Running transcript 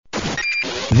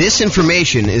This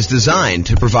information is designed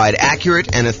to provide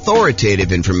accurate and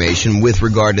authoritative information with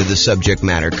regard to the subject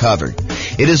matter covered.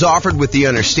 It is offered with the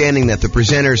understanding that the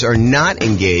presenters are not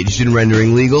engaged in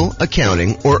rendering legal,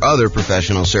 accounting, or other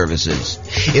professional services.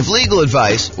 If legal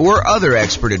advice or other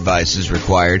expert advice is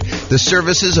required, the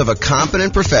services of a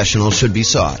competent professional should be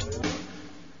sought.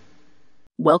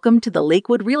 Welcome to the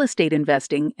Lakewood Real Estate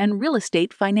Investing and Real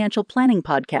Estate Financial Planning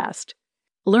Podcast.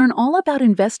 Learn all about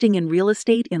investing in real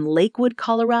estate in Lakewood,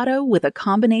 Colorado with a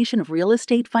combination of real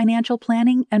estate financial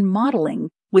planning and modeling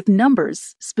with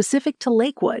numbers specific to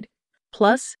Lakewood,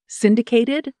 plus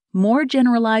syndicated, more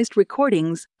generalized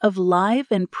recordings of live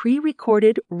and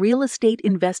pre-recorded real estate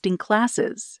investing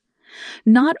classes.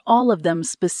 Not all of them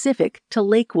specific to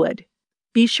Lakewood.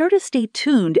 Be sure to stay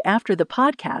tuned after the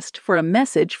podcast for a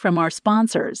message from our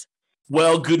sponsors.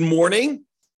 Well, good morning.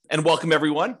 And welcome,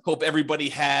 everyone. Hope everybody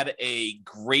had a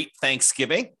great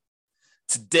Thanksgiving.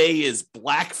 Today is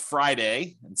Black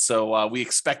Friday, and so we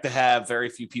expect to have very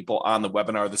few people on the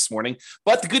webinar this morning.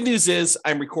 But the good news is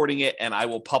I'm recording it, and I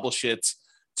will publish it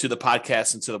to the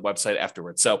podcast and to the website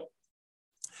afterwards. So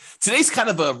today's kind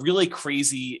of a really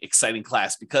crazy, exciting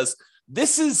class because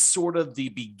this is sort of the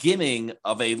beginning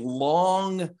of a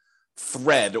long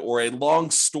thread or a long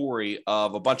story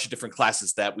of a bunch of different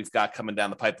classes that we've got coming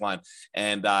down the pipeline.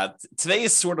 And today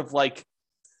is sort of like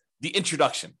the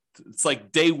introduction. It's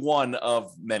like day one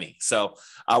of many. So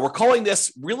we're calling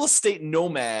this Real Estate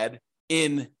Nomad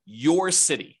in Your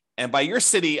City. And by your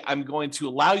city, I'm going to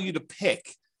allow you to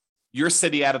pick your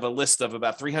city out of a list of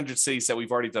about 300 cities that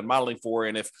we've already done modeling for.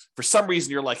 And if for some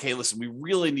reason you're like, hey, listen, we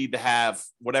really need to have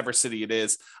whatever city it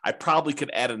is, I probably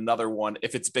could add another one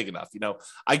if it's big enough. You know,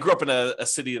 I grew up in a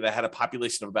city that had a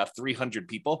population of about 300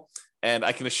 people. And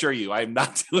I can assure you, I'm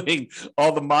not doing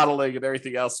all the modeling and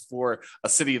everything else for a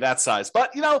city that size.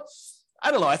 But, you know,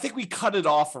 I don't know. I think we cut it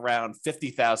off around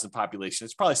 50,000 population.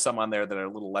 There's probably some on there that are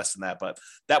a little less than that, but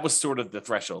that was sort of the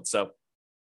threshold. So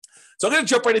I'm going to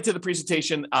jump right into the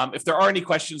presentation. If there are any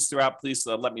questions throughout, please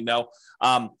let me know.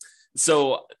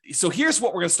 So here's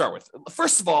what we're going to start with.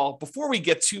 First of all, before we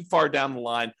get too far down the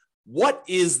line, what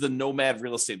is the Nomad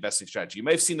real estate investing strategy? You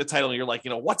may have seen the title and you're like, you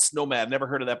know, what's Nomad? Never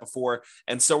heard of that before.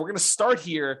 And so we're going to start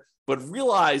here, but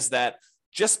realize that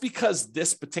just because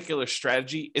this particular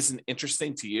strategy isn't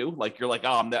interesting to you, like you're like,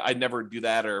 oh, I'd never do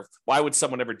that, or why would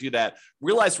someone ever do that?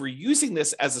 Realize we're using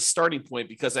this as a starting point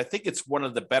because I think it's one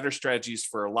of the better strategies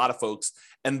for a lot of folks.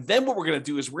 And then what we're going to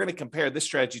do is we're going to compare this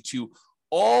strategy to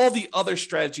all the other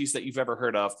strategies that you've ever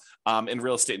heard of in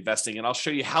real estate investing. And I'll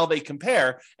show you how they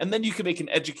compare. And then you can make an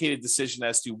educated decision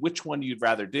as to which one you'd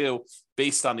rather do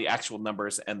based on the actual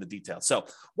numbers and the details. So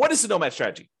what is the Nomad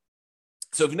strategy?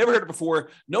 So if you've never heard it before,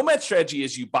 Nomad strategy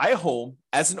is you buy a home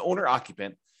as an owner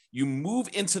occupant, you move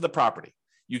into the property,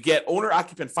 you get owner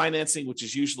occupant financing, which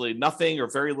is usually nothing or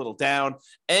very little down,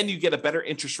 and you get a better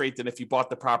interest rate than if you bought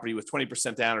the property with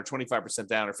 20% down or 25%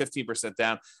 down or 15%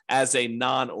 down as a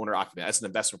non-owner occupant, as an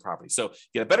investment property. So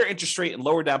you get a better interest rate and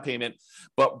lower down payment,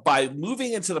 but by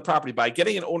moving into the property, by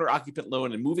getting an owner occupant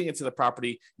loan and moving into the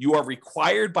property, you are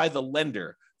required by the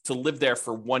lender to live there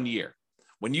for 1 year.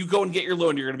 When you go and get your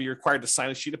loan, you're going to be required to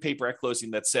sign a sheet of paper at closing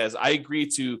that says, I agree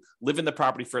to live in the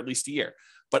property for at least a year.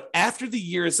 But after the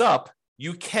year is up,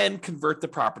 you can convert the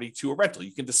property to a rental.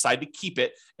 You can decide to keep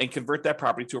it and convert that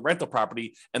property to a rental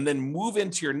property and then move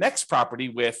into your next property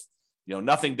with, you know,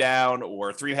 nothing down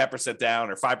or 3.5%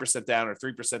 down or 5% down or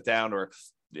 3% down, or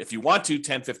if you want to,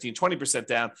 10, 15, 20%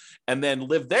 down, and then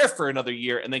live there for another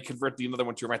year and then convert the another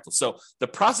one to a rental. So the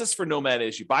process for Nomad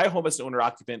is you buy a home as an owner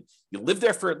occupant, you live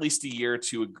there for at least a year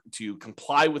to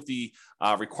comply with the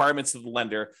requirements of the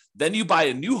lender. Then you buy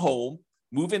a new home,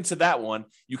 move into that one,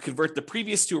 you convert the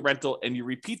previous to a rental, and you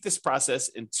repeat this process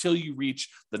until you reach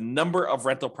the number of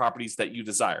rental properties that you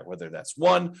desire, whether that's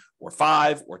 1 or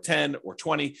 5 or 10 or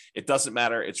 20, it doesn't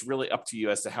matter. It's really up to you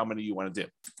as to how many you want to do.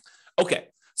 Okay.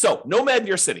 So Nomad in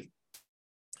your city.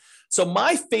 So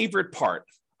my favorite part,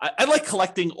 I like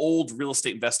collecting old real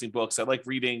estate investing books. I like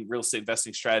reading real estate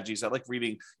investing strategies. I like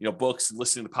reading, books and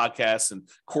listening to podcasts and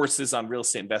courses on real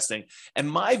estate investing.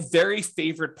 And my very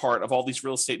favorite part of all these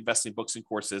real estate investing books and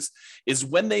courses is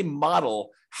when they model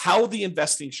how the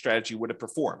investing strategy would have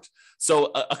performed.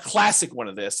 So a classic one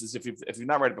of this is if you've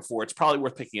not read it before, it's probably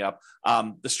worth picking up.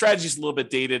 The strategy is a little bit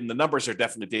dated and the numbers are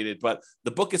definitely dated, but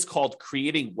the book is called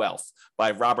Creating Wealth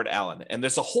by Robert Allen. And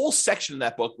there's a whole section in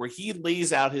that book where he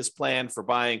lays out his plan for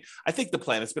buying. I think the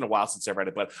plan, it's been a while since I read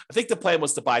it, but I think the plan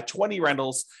was to buy 20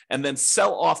 rentals and then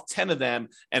sell off 10 of them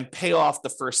and pay off the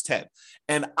first 10.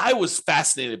 And I was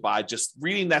fascinated by just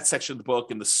reading that section of the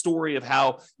book and the story of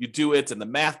how you do it and the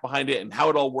math behind it and how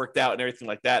it all worked out and everything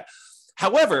like that.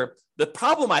 However, the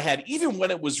problem I had, even when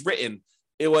it was written,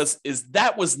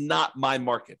 that was not my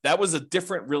market. That was a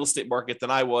different real estate market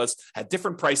than I was, had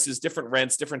different prices, different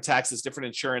rents, different taxes, different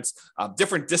insurance,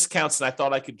 different discounts than I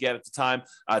thought I could get at the time,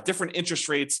 different interest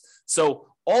rates. So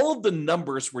all of the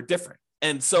numbers were different.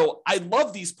 And so I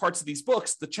love these parts of these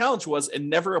books. The challenge was it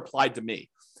never applied to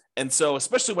me. And so,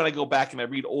 especially when I go back and I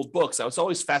read old books, I was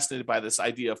always fascinated by this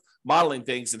idea of modeling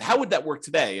things and how would that work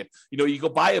today? If, you go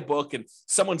buy a book and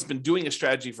someone's been doing a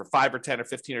strategy for 5 or 10 or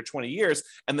 15 or 20 years,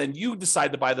 and then you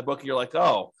decide to buy the book and you're like,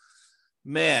 oh,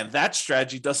 man, that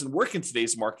strategy doesn't work in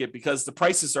today's market because the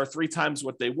prices are 3 times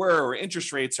what they were, or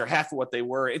interest rates are half of what they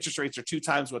were. Interest rates are 2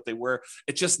 times what they were.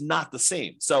 It's just not the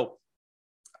same. So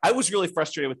I was really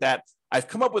frustrated with that. I've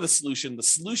come up with a solution. The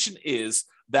solution is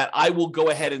that I will go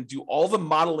ahead and do all the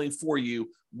modeling for you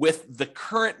with the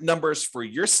current numbers for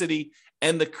your city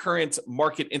and the current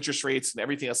market interest rates and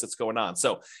everything else that's going on.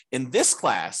 So in this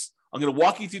class, I'm going to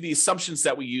walk you through the assumptions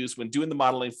that we use when doing the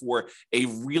modeling for a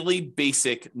really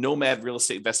basic nomad real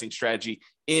estate investing strategy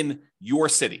in your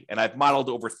city. And I've modeled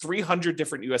over 300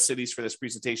 different US cities for this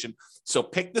presentation. So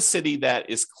pick the city that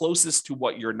is closest to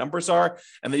what your numbers are,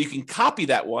 and then you can copy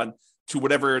that one to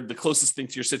whatever the closest thing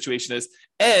to your situation is.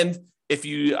 And if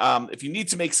you need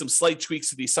to make some slight tweaks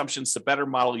to the assumptions to better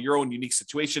model your own unique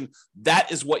situation,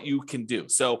 that is what you can do.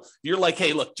 So you're like,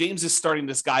 hey, look, James is starting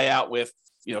this guy out with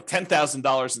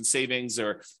 $10,000 in savings,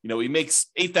 or he makes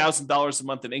 $8,000 a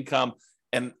month in income,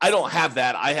 and I don't have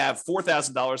that. I have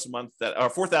 $4,000 a month or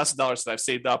 $4,000 that I've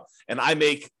saved up, and I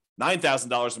make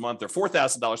 $9,000 a month or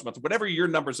 $4,000 a month, whatever your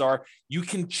numbers are. You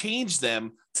can change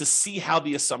them to see how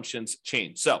the assumptions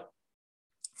change. So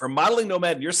for modeling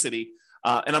Nomad in your city,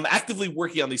 and I'm actively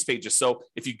working on these pages. So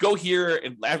if you go here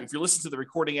and if you're listening to the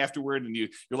recording afterward and you're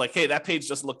like, hey, that page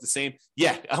doesn't look the same.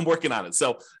 Yeah, I'm working on it.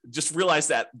 So just realize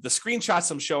that the screenshots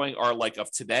I'm showing are like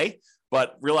of today,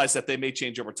 but realize that they may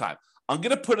change over time. I'm going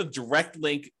to put a direct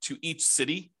link to each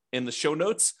city in the show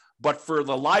notes. But for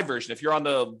the live version, if you're on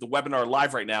the webinar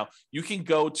live right now, you can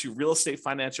go to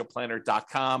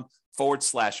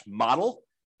realestatefinancialplanner.com/model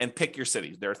and pick your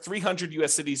city. There are 300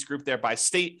 US cities grouped there by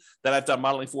state that I've done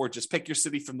modeling for. Just pick your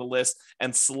city from the list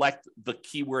and select the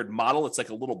keyword model. It's like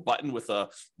a little button with a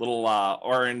little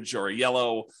orange or a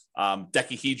yellow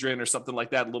decahedron or something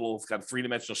like that, little kind of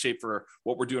 3-dimensional shape for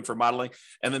what we're doing for modeling.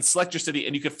 And then select your city,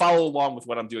 and you can follow along with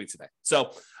what I'm doing today.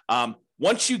 So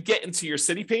once you get into your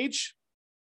city page,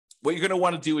 what you're going to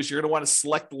want to do is you're going to want to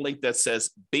select the link that says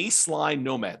Baseline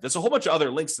Nomad. There's a whole bunch of other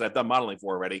links that I've done modeling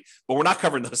for already, but we're not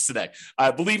covering those today.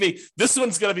 Believe me, this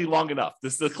one's going to be long enough.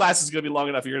 The class is going to be long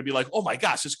enough. You're going to be like, oh my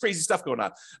gosh, there's crazy stuff going on.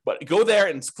 But go there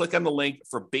and click on the link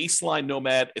for Baseline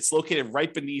Nomad. It's located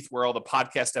right beneath where all the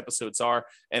podcast episodes are.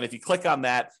 And if you click on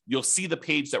that, you'll see the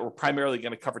page that we're primarily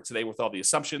going to cover today with all the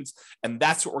assumptions. And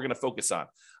that's what we're going to focus on.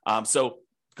 So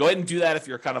go ahead and do that if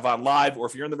you're kind of on live, or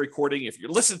if you're in the recording. If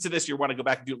you're listening to this, you want to go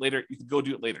back and do it later, you can go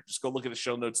do it later. Just go look at the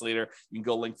show notes later. You can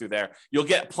go link through there. You'll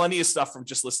get plenty of stuff from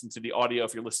just listening to the audio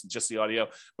if you're listening to just the audio.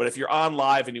 But if you're on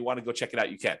live and you want to go check it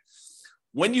out, you can.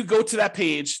 When you go to that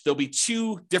page, there'll be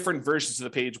 2 different versions of the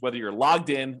page, whether you're logged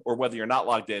in or whether you're not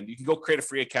logged in. You can go create a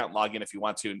free account and log in if you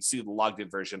want to and see the logged in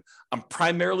version. I'm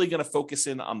primarily going to focus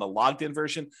in on the logged in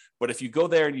version, but if you go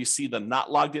there and you see the not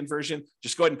logged in version,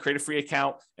 just go ahead and create a free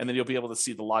account, and then you'll be able to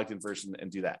see the logged in version and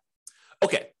do that.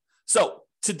 Okay, so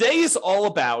today is all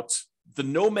about the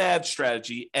Nomad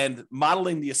strategy and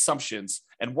modeling the assumptions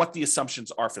and what the assumptions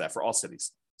are for that for all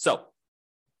cities. So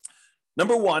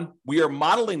number 1, we are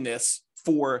modeling this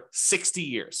for 60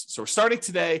 years. So we're starting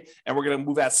today, and we're going to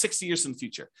move out 60 years in the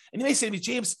future. And you may say to me,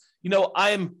 James,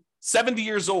 I'm 70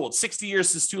 years old. 60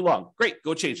 years is too long. Great,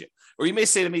 go change it. Or you may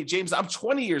say to me, James, I'm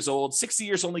 20 years old. 60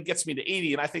 years only gets me to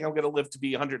 80, and I think I'm going to live to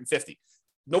be 150.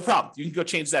 No problem. You can go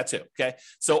change that too. Okay.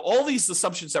 So all these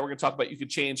assumptions that we're going to talk about, you can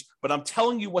change, but I'm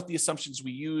telling you what the assumptions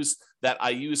we use that I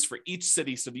use for each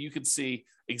city so that you can see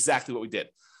exactly what we did.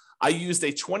 I used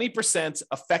a 20%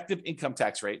 effective income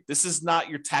tax rate. This is not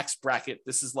your tax bracket.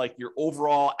 This is like your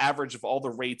overall average of all the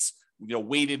rates,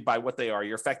 weighted by what they are,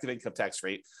 your effective income tax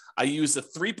rate. I used a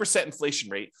 3%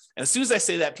 inflation rate. And as soon as I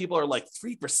say that, people are like,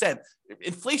 3%?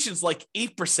 Inflation's like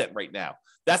 8% right now.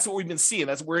 That's what we've been seeing.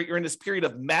 That's where you're in this period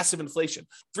of massive inflation.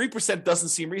 3% doesn't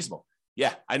seem reasonable.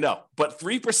 Yeah, I know. But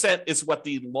 3% is what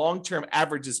the long-term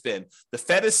average has been. The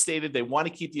Fed has stated they want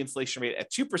to keep the inflation rate at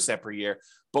 2% per year,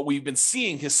 but we've been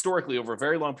seeing historically over a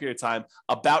very long period of time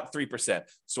about 3%.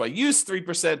 So I use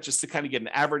 3% just to kind of get an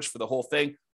average for the whole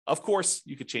thing. Of course,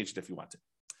 you could change it if you want to.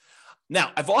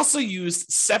 Now, I've also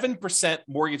used 7%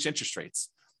 mortgage interest rates.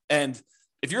 And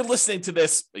if you're listening to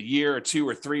this a year or 2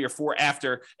 or 3 or 4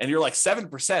 after, and you're like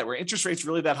 7%, were interest rates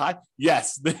really that high?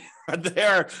 Yes,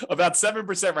 they're about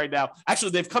 7% right now.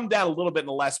 Actually, they've come down a little bit in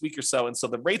the last week or so. And so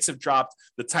the rates have dropped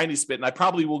the tiniest bit. And I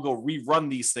probably will go rerun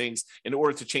these things in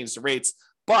order to change the rates.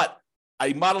 But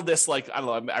I modeled this like, I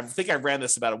don't know, I think I ran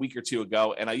this about a week or 2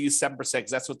 ago, and I used 7% because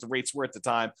that's what the rates were at the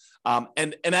time.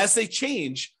 And as they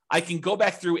change, I can go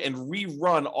back through and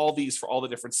rerun all these for all the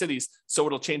different cities, so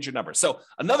it'll change your number. So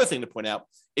another thing to point out,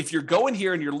 if you're going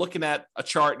here and you're looking at a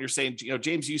chart and you're saying,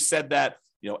 James, you said that,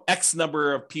 X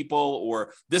number of people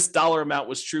or this dollar amount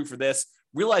was true for this,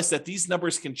 realize that these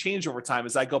numbers can change over time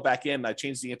as I go back in and I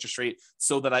change the interest rate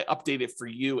so that I update it for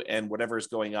you and whatever is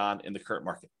going on in the current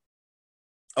market.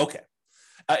 Okay.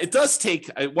 It does take,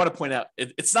 I want to point out,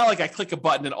 it's not like I click a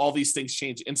button and all these things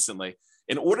change instantly.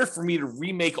 In order for me to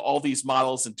remake all these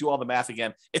models and do all the math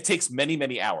again, it takes many,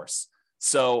 many hours.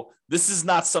 So this is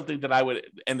not something that I would,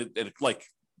 and it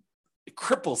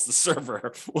cripples the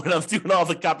server when I'm doing all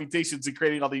the computations and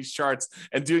creating all these charts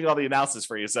and doing all the analysis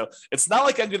for you. So it's not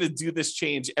like I'm going to do this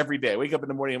change every day. I wake up in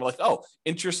the morning and I'm like, oh,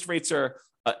 interest rates are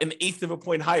an eighth of a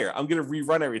point higher. I'm going to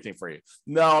rerun everything for you.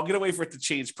 No, I'm going to wait for it to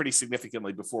change pretty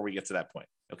significantly before we get to that point.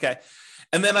 Okay.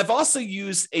 And then I've also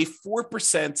used a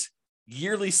 4%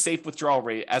 yearly safe withdrawal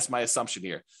rate as my assumption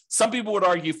here. Some people would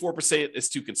argue 4% is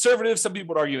too conservative. Some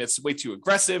people would argue it's way too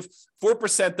aggressive.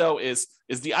 4% though is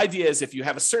the idea is if you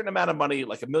have a certain amount of money,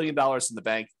 like $1 million in the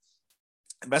bank,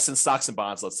 invest in stocks and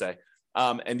bonds, let's say,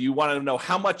 and you want to know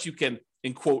how much you can,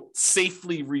 in quote,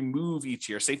 safely remove each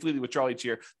year, safely withdraw each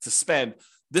year to spend.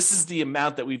 This is the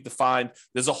amount that we've defined.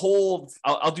 There's a whole,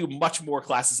 I'll do much more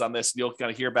classes on this and you'll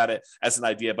kind of hear about it as an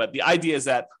idea. But the idea is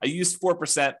that I used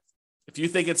 4%. If you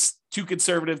think it's too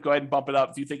conservative, go ahead and bump it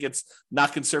up. If you think it's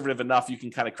not conservative enough, you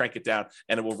can kind of crank it down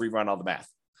and it will rerun all the math.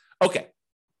 Okay.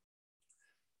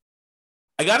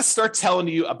 I got to start telling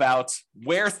you about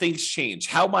where things change,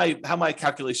 how my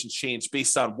calculations change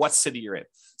based on what city you're in.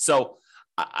 So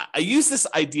I use this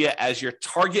idea as your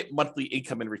target monthly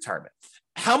income in retirement.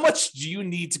 How much do you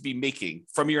need to be making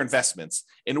from your investments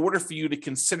in order for you to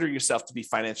consider yourself to be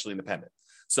financially independent?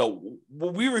 So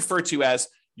what we refer to as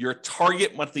your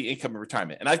target monthly income in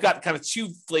retirement. And I've got kind of 2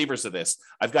 flavors of this.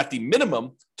 I've got the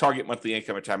minimum target monthly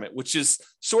income in retirement, which is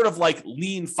sort of like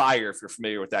lean fire, if you're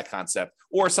familiar with that concept,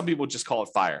 or some people just call it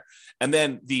fire. And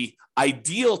then the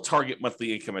ideal target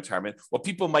monthly income in retirement, what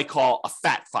people might call a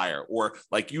fat fire, or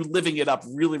like you living it up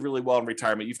really, really well in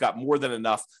retirement. You've got more than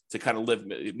enough to kind of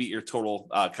meet your total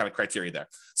kind of criteria there.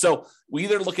 So we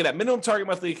either looking at minimum target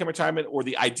monthly income retirement or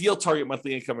the ideal target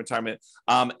monthly income retirement.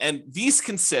 And these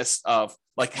consist of,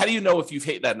 like, how do you know if you've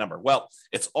hit that number? Well,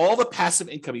 it's all the passive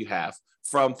income you have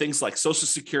from things like Social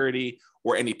Security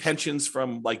or any pensions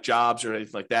from like jobs or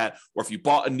anything like that, or if you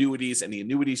bought annuities, any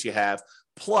annuities you have,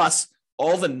 plus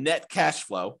all the net cash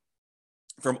flow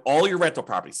from all your rental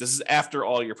properties. This is after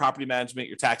all your property management,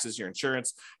 your taxes, your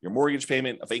insurance, your mortgage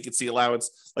payment, a vacancy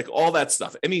allowance, like all that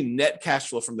stuff. Any net cash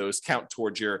flow from those count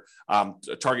towards your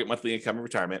target monthly income in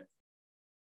retirement.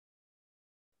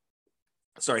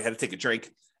 Sorry, I had to take a drink.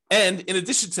 And in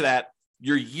addition to that,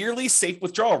 your yearly safe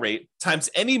withdrawal rate times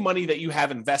any money that you have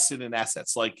invested in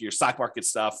assets, like your stock market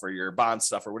stuff or your bond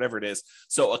stuff or whatever it is.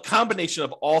 So a combination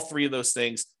of all 3 of those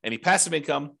things, any passive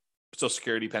income, Social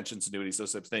Security, pensions, annuities,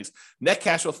 those types of things, net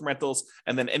cash flow from rentals,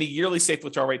 and then any yearly safe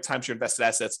withdrawal rate times your invested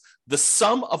assets. The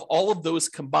sum of all of those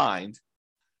combined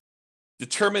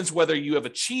determines whether you have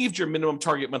achieved your minimum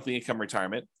target monthly income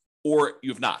retirement or you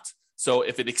have not. So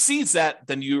if it exceeds that,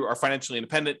 then you are financially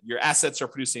independent. Your assets are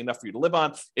producing enough for you to live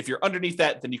on. If you're underneath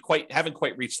that, then you haven't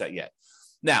quite reached that yet.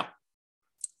 Now,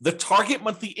 the target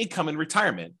monthly income in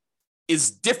retirement is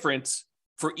different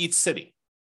for each city.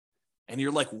 And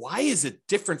you're like, why is it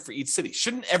different for each city?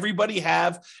 Shouldn't everybody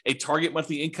have a target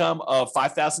monthly income of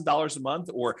 $5,000 a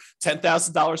month or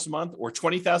 $10,000 a month or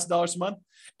 $20,000 a month?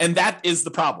 And that is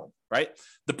the problem, right?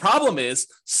 The problem is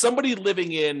somebody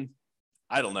living in,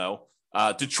 I don't know,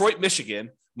 Detroit, Michigan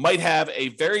might have a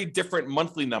very different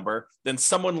monthly number than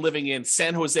someone living in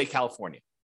San Jose, California.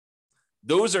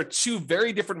 Those are 2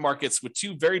 very different markets with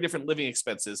 2 very different living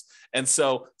expenses. And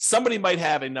so somebody might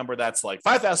have a number that's like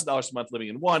 $5,000 a month living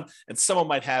in one, and someone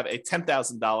might have a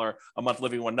 $10,000 a month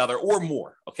living in another or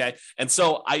more. Okay. And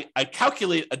so I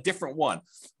calculate a different one,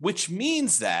 which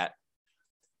means that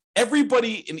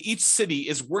everybody in each city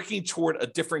is working toward a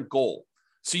different goal.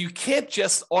 So you can't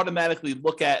just automatically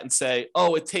look at and say,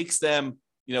 oh, it takes them,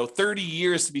 30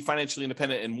 years to be financially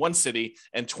independent in one city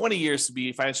and 20 years to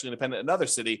be financially independent in another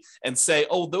city and say,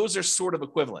 oh, those are sort of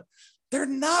equivalent. they're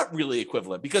not really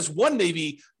equivalent, because one may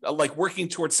be like working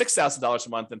toward $6,000 a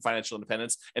month in financial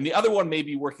independence, and the other one may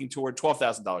be working toward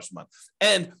 $12,000 a month.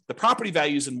 And the property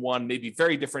values in one may be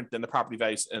very different than the property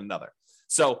values in another.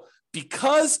 So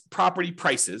because property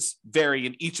prices vary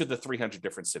in each of the 300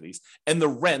 different cities, and the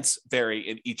rents vary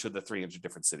in each of the 300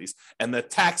 different cities, and the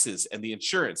taxes and the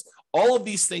insurance, all of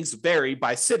these things vary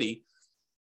by city,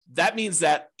 that means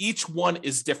that each one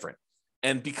is different.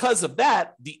 And because of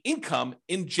that, the income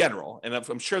in general, and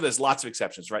I'm sure there's lots of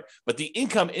exceptions, right? But the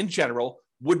income in general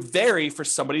would vary for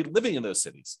somebody living in those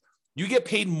cities. You get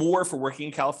paid more for working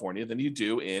in California than you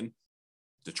do in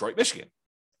Detroit, Michigan.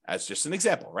 As just an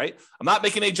example, right? I'm not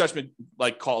making any judgment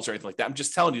like calls or anything like that. I'm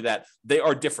just telling you that they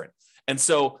are different. And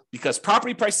so because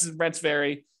property prices and rents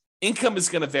vary, income is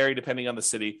going to vary depending on the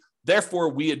city. Therefore,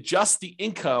 we adjust the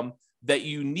income that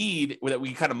you need, or that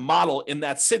we kind of model in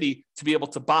that city to be able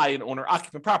to buy an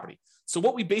owner-occupant property. So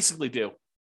what we basically do, I'm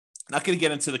not going to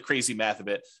get into the crazy math of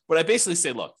it, but I basically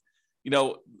say, look,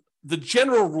 the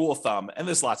general rule of thumb, and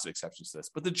there's lots of exceptions to this,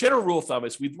 but the general rule of thumb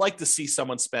is we'd like to see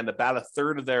someone spend about a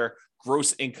third of their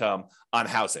gross income on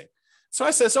housing. So I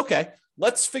says, okay,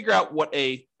 let's figure out what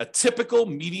a typical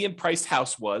median priced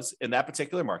house was in that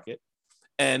particular market,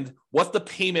 and what the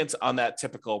payment on that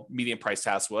typical median priced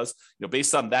house was,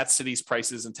 based on that city's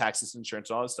prices and taxes,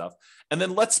 insurance, and all that stuff. And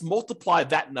then let's multiply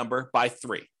that number by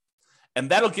 3.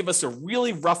 And that'll give us a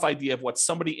really rough idea of what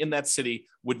somebody in that city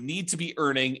would need to be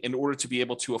earning in order to be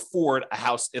able to afford a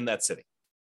house in that city.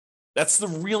 That's the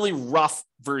really rough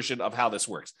version of how this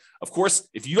works. Of course,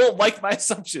 if you don't like my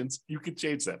assumptions, you can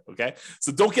change them, okay?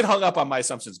 So don't get hung up on my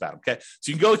assumptions about them, okay?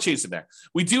 So you can go change them there.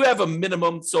 We do have a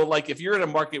minimum. So like if you're in a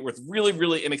market with really,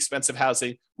 really inexpensive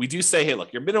housing, we do say, hey,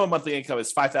 look, your minimum monthly income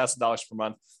is $5,000 per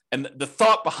month. And the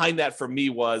thought behind that for me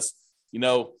was,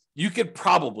 you could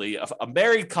probably, a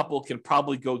married couple can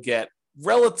probably go get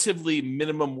relatively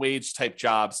minimum wage type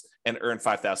jobs and earn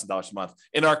 $5,000 a month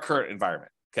in our current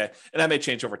environment. Okay. And that may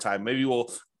change over time. Maybe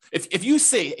if you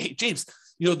say, hey, James,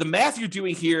 the math you're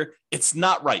doing here, it's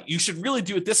not right. You should really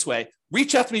do it this way.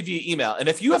 Reach out to me via email. And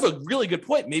if you have a really good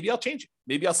point, maybe I'll change it.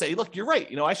 Maybe I'll say, hey, look, you're right.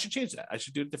 I should change that. I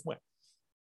should do it a different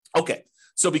way. Okay.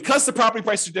 So because the property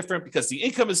prices are different, because the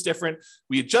income is different,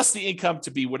 we adjust the income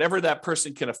to be whatever that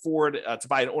person can afford to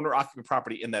buy an owner-occupant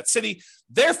property in that city.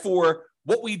 Therefore,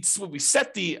 what we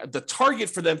set the target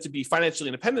for them to be financially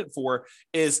independent for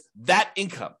is that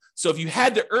income. So if you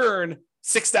had to earn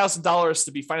 $6,000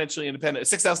 to be financially independent,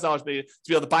 $6,000 to be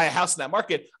able to buy a house in that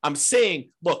market, I'm saying,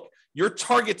 look, your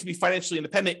target to be financially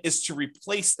independent is to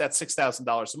replace that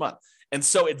 $6,000 a month. And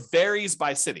so it varies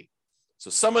by city. So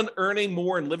someone earning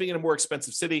more and living in a more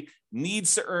expensive city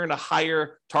needs to earn a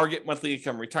higher target monthly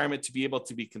income retirement to be able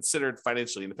to be considered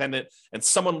financially independent. And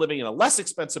someone living in a less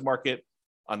expensive market,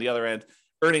 on the other end,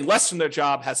 earning less from their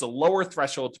job, has a lower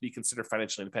threshold to be considered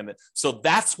financially independent. So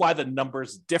that's why the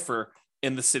numbers differ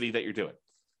in the city that you're doing.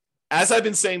 As I've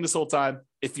been saying this whole time,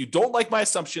 if you don't like my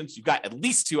assumptions, you've got at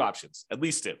least 2 options, at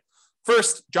least 2.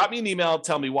 First, drop me an email,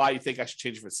 tell me why you think I should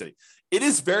change it for the city. It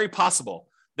is very possible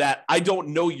that I don't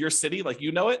know your city like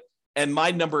you know it, and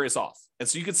my number is off. And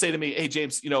so you could say to me, hey,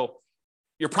 James,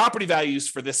 your property values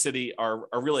for this city are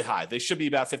really high. They should be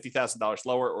about $50,000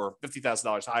 lower or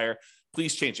 $50,000 higher.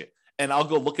 Please change it. And I'll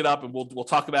go look it up and we'll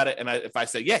talk about it. And if I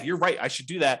say, yeah, you're right, I should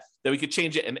do that, then we could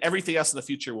change it. And everything else in the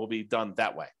future will be done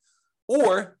that way.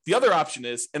 Or the other option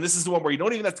is, and this is the one where you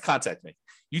don't even have to contact me.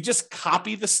 You just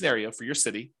copy the scenario for your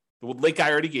city, the link I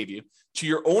already gave you, to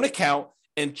your own account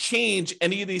and change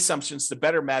any of the assumptions to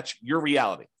better match your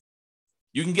reality.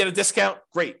 You can get a discount.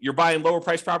 Great. You're buying lower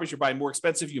price properties. You're buying more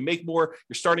expensive. You make more.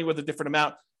 You're starting with a different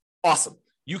amount. Awesome.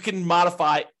 You can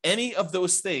modify any of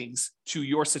those things to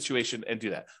your situation and do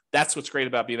that. That's what's great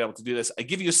about being able to do this. I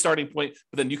give you a starting point,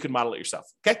 but then you can model it yourself.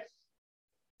 Okay.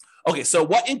 So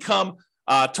what income,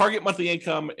 target monthly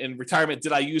income and retirement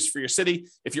did I use for your city?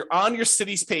 If you're on your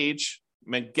city's page,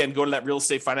 again, go to that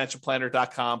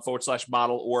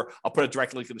realestatefinancialplanner.com/model, or I'll put a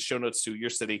direct link in the show notes to your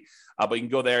city, but you can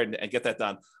go there and get that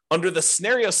done. Under the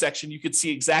scenario section, you can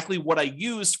see exactly what I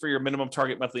used for your minimum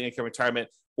target monthly income retirement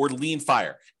or lean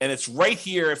fire. And it's right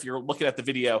here. If you're looking at the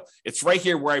video, it's right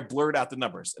here where I blurred out the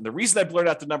numbers. And the reason I blurred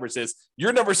out the numbers is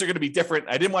your numbers are going to be different.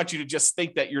 I didn't want you to just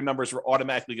think that your numbers were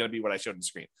automatically going to be what I showed on the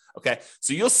screen. Okay.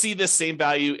 So you'll see this same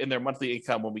value in their monthly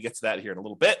income when we get to that here in a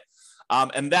little bit.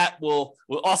 And that we'll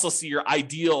also see your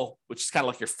ideal, which is kind of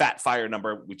like your fat fire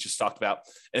number we just talked about.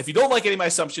 And if you don't like any of my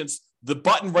assumptions, the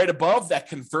button right above that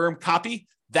confirm copy,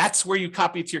 that's where you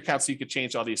copy it to your account so you can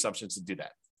change all the assumptions and do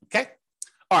that. Okay.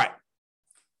 All right.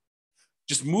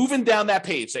 Just moving down that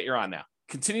page that you're on now.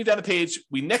 continue down the page.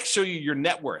 We next show you your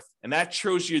net worth, and that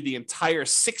shows you the entire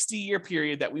 60-year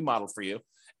period that we modeled for you.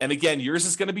 And again, yours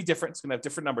is going to be different. It's going to have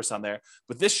different numbers on there,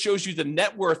 but this shows you the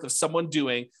net worth of someone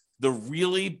doing the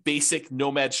really basic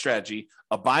nomad strategy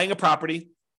of buying a property,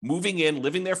 moving in,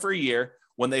 living there for a year.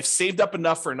 When they've saved up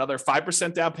enough for another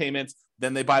 5% down payment,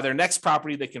 then they buy their next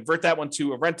property, they convert that one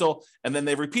to a rental, and then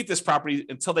they repeat this property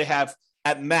until they have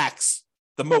at max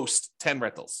the most 10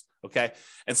 rentals. Okay.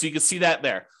 And so you can see that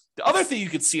there. The other thing you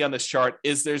can see on this chart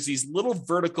is there's these little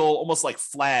vertical, almost like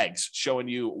flags showing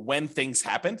you when things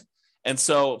happened. And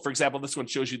so, for example, this one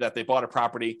shows you that they bought a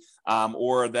property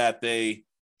or that they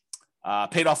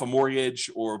paid off a mortgage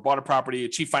or bought a property,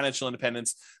 achieved financial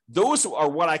independence. Those are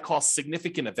what I call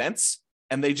significant events.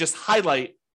 And they just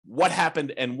highlight what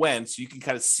happened and when, so you can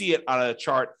kind of see it on a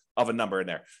chart of a number in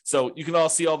there. So you can all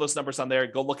see all those numbers on there.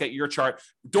 Go look at your chart.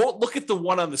 Don't look at the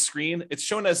one on the screen. It's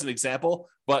shown as an example,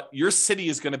 but your city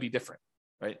is going to be different,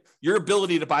 right? Your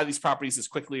ability to buy these properties as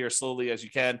quickly or slowly as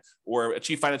you can or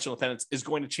achieve financial independence is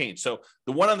going to change. So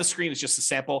the one on the screen is just a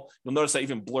sample. You'll notice I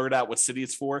even blurred out what city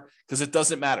it's for because it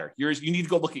doesn't matter. Yours, you need to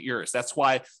go look at yours. That's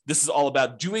why this is all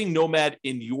about doing Nomad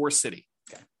in your city.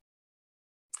 Okay.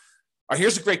 All right,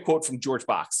 here's a great quote from George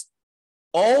Box.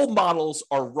 All models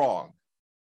are wrong,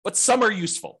 but some are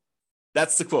useful.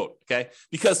 That's the quote, okay?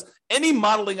 Because any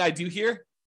modeling I do here,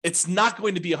 it's not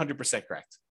going to be 100%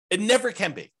 correct. It never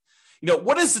can be. You know,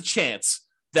 what is the chance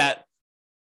that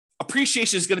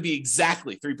appreciation is going to be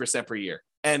exactly 3% per year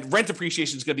and rent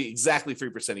appreciation is going to be exactly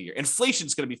 3% a year? Inflation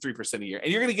is going to be 3% a year, and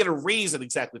you're going to get a raise at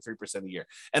exactly 3% a year.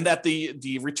 And that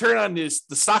the return on the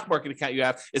stock market account you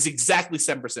have is exactly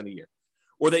 7% a year.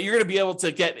 Or that you're going to be able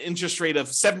to get interest rate of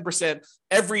 7%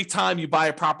 every time you buy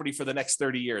a property for the next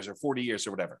 30 years or 40 years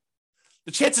or whatever.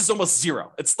 The chance is almost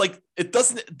zero. It's like,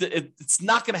 it's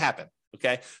not going to happen.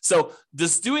 Okay. So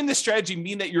does doing this strategy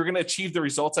mean that you're going to achieve the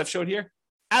results I've showed here?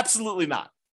 Absolutely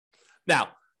not. Now,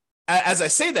 as I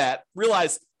say that,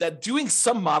 realize that doing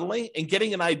some modeling and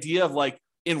getting an idea of like,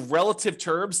 in relative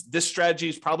terms, this strategy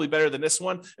is probably better than this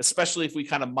one, especially if we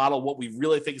kind of model what we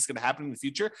really think is going to happen in the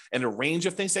future and a range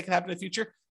of things that can happen in the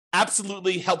future.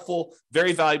 Absolutely helpful,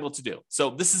 very valuable to do. So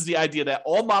this is the idea that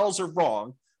all models are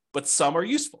wrong, but some are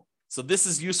useful. So this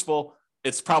is useful.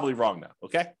 It's probably wrong now.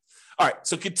 Okay. All right.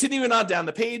 So continuing on down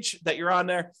the page that you're on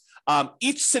there,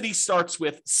 each city starts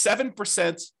with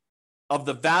 7% of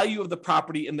the value of the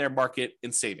property in their market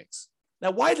in savings. Now,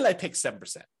 why did I pick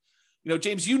 7%? You know,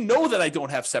 James, you know that I don't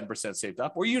have 7% saved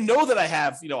up, or you know that I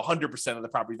have, 100% of the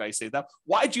property value saved up.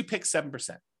 Why'd you pick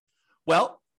 7%?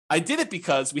 Well, I did it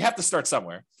because we have to start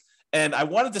somewhere. And I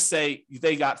wanted to say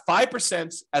they got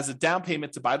 5% as a down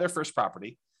payment to buy their first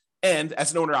property and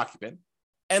as an owner occupant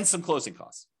and some closing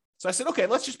costs. So I said, okay,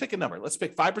 let's just pick a number. Let's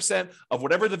pick 5% of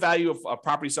whatever the value of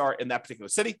properties are in that particular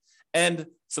city and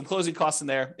some closing costs in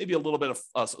there, maybe a little bit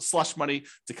of slush money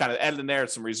to kind of add in there,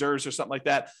 some reserves or something like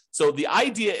that. So the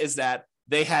idea is that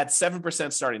they had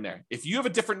 7% starting there. If you have a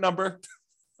different number,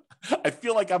 I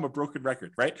feel like I'm a broken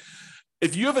record, right?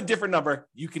 If you have a different number,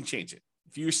 you can change it.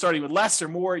 If you're starting with less or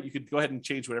more, you could go ahead and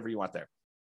change whatever you want there.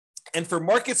 And for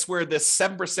markets where this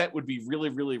 7% would be really,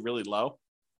 really, really low,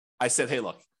 I said, hey,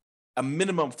 look, a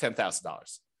minimum of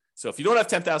 $10,000. So if you don't have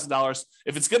 $10,000,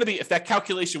 if that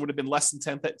calculation would have been less than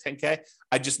 10K,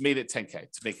 I just made it 10K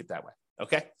to make it that way.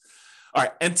 Okay. All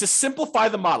right. And to simplify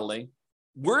the modeling,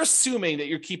 we're assuming that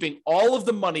you're keeping all of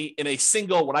the money in a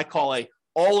single, what I call a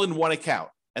all-in-one account.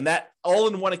 And that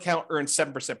all-in-one account earns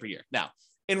 7% per year. Now,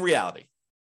 in reality,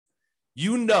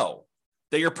 you know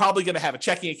that you're probably going to have a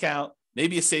checking account,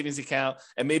 maybe a savings account,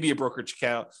 and maybe a brokerage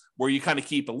account where you kind of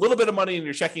keep a little bit of money in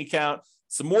your checking account,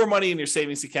 some more money in your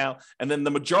savings account, and then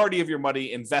the majority of your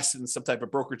money invested in some type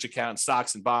of brokerage account,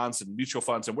 stocks and bonds and mutual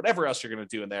funds and whatever else you're going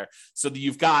to do in there, so that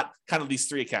you've got kind of these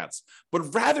three accounts.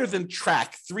 But rather than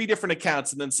track three different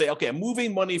accounts and then say, okay, I'm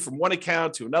moving money from one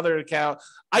account to another account,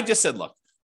 I just said, look,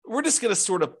 we're just going to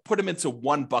sort of put them into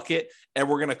one bucket, and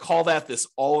we're going to call that this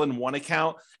all-in-one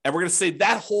account, and we're going to say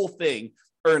that whole thing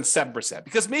earns 7%,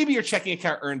 because maybe your checking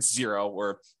account earns 0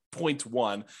 or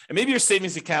 0.1, and maybe your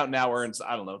savings account now earns,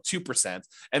 2%,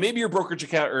 and maybe your brokerage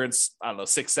account earns,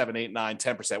 6, 7, 8, 9,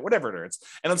 10%, whatever it earns.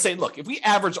 And I'm saying, look, if we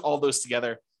average all those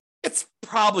together, it's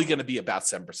probably going to be about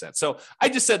 7%. So I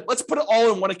just said, let's put it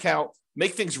all in one account,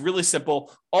 make things really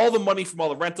simple. All the money from all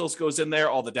the rentals goes in there.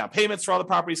 All the down payments for all the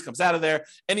properties comes out of there.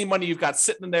 Any money you've got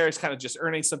sitting in there is kind of just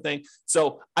earning something.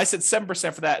 So I said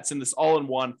 7% for that. It's in this all in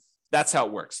one. That's how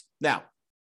it works. Now,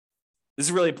 this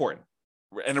is really important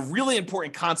and a really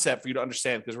important concept for you to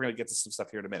understand, because we're going to get to some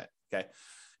stuff here in a minute. Okay.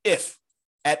 If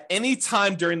at any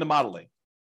time during the modeling,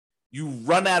 you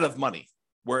run out of money,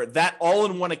 where that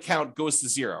all-in-one account goes to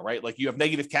zero, right? Like you have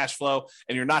negative cash flow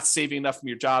and you're not saving enough from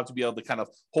your job to be able to kind of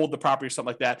hold the property or something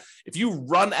like that. If you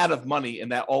run out of money in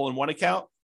that all-in-one account,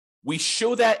 we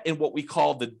show that in what we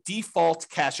call the default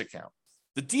cash account.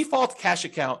 The default cash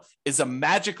account is a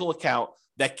magical account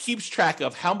that keeps track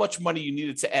of how much money you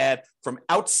needed to add from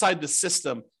outside the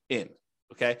system in,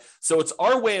 okay? So it's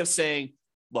our way of saying,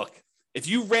 look, if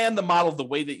you ran the model the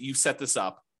way that you set this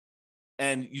up,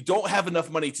 and you don't have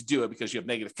enough money to do it because you have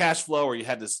negative cash flow, or you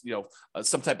had this,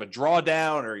 some type of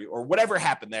drawdown, or whatever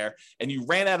happened there, and you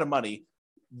ran out of money,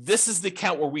 this is the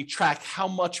account where we track how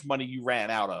much money you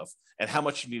ran out of and how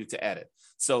much you needed to add it.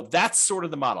 So that's sort of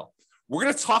the model. We're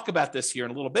going to talk about this here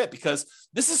in a little bit, because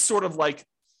this is sort of like,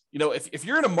 if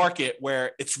you're in a market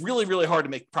where it's really, really hard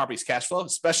to make properties cash flow,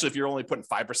 especially if you're only putting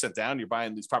 5% down, you're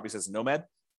buying these properties as a Nomad,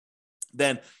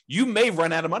 then you may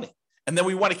run out of money. And then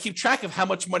we want to keep track of how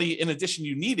much money in addition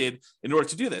you needed in order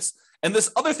to do this. And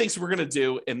there's other things we're going to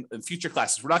do in future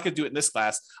classes. We're not going to do it in this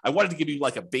class. I wanted to give you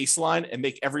like a baseline and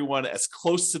make everyone as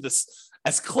close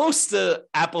to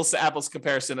apples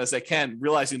comparison as I can,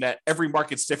 realizing that every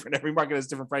market's different. Every market has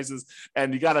different prices,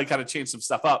 and you got to kind of change some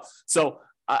stuff up. So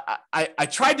I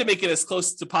tried to make it as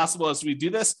close to possible as we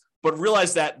do this, but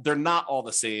realize that they're not all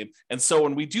the same. And so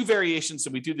when we do variations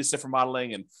and we do this different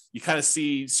modeling, and you kind of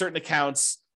see certain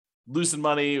accounts losing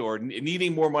money or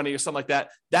needing more money or something like that,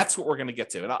 that's what we're going to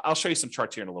get to. And I'll show you some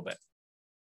charts here in a little bit.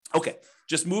 Okay,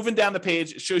 just moving down the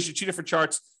page, it shows you two different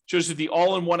charts. Shows you the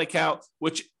all-in-one account,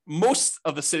 which most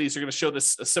of the cities are going to show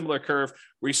this a similar curve,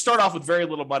 where you start off with very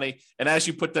little money, and as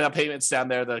you put down payments down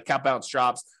there, the account balance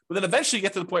drops. But then eventually you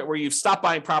get to the point where you've stopped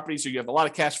buying properties, or you have a lot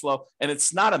of cash flow, and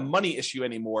it's not a money issue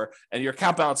anymore, and your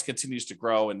account balance continues to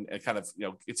grow and kind of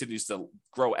continues to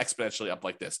grow exponentially up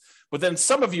like this. But then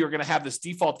some of you are going to have this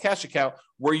default cash account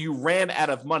where you ran out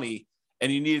of money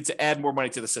and you needed to add more money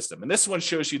to the system. And this one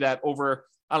shows you that over,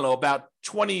 about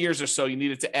 20 years or so, you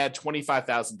needed to add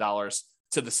 $25,000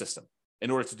 to the system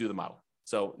in order to do the model.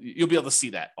 So you'll be able to see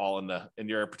that all in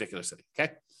your particular city,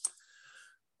 okay?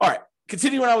 All right,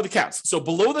 continuing on with accounts. So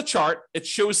below the chart, it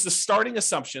shows the starting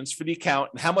assumptions for the account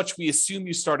and how much we assume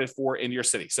you started for in your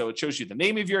city. So it shows you the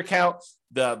name of your account.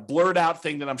 The blurred out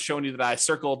thing that I'm showing you that I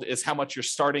circled is how much you're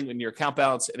starting in your account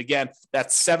balance. And again,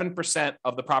 that's 7%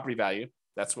 of the property value.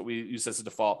 That's what we use as a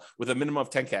default, with a minimum of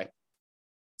 10K.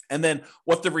 And then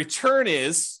what the return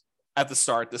is at the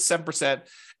start, the 7%.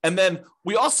 And then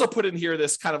we also put in here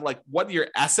this kind of like what your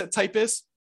asset type is.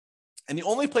 And the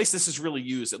only place this is really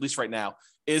used, at least right now,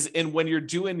 is in when you're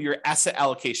doing your asset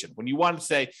allocation. When you want to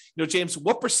say, James,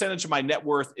 what percentage of my net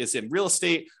worth is in real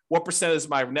estate? What percentage of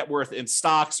my net worth in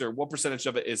stocks? Or what percentage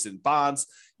of it is in bonds?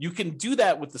 You can do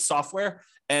that with the software.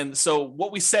 And so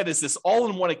what we said is this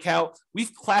all-in-one account,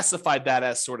 we've classified that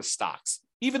as sort of stocks.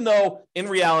 Even though in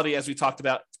reality, as we talked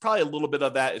about, it's probably a little bit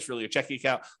of that is really your checking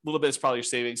account, a little bit is probably your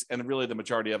savings, and really the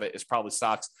majority of it is probably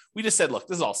stocks. We just said, look,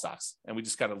 this is all stocks, and we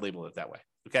just kind of labeled it that way,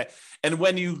 okay? And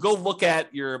when you go look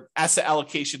at your asset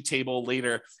allocation table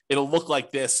later, it'll look like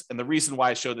this, and the reason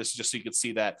why I show this is just so you can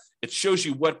see that. It shows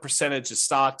you what percentage is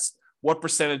stocks, what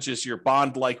percentage is your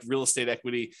bond-like real estate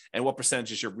equity, and what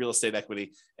percentage is your real estate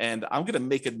equity. And I'm going to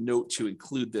make a note to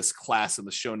include this class in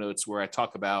the show notes where I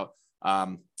talk about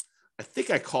I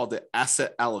think I called it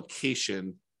asset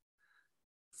allocation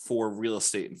for real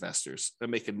estate investors. I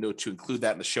make a note to include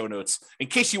that in the show notes in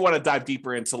case you want to dive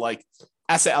deeper into like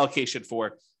asset allocation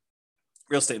for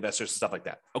real estate investors and stuff like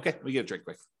that. Okay, let me get a drink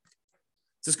quick.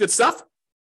 Is this good stuff?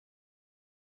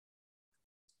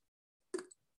 You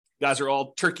guys are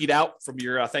all turkeyed out from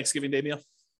your Thanksgiving Day meal?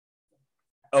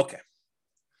 Okay.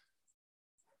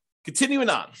 Continuing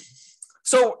on.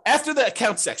 So after the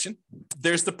account section,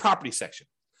 there's the property section.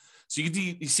 So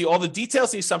you see all the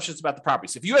details and the assumptions about the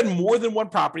properties. If you had more than one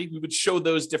property, we would show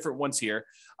those different ones here.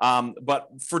 But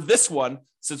for this one,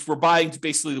 since we're buying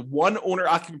basically the one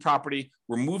owner-occupant property,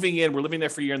 we're moving in, we're living there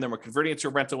for a year, and then we're converting it to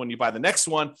a rental when you buy the next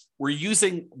one, we're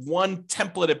using one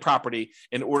templated property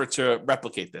in order to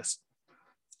replicate this.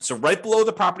 So right below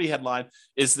the property headline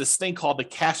is this thing called the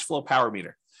cash flow power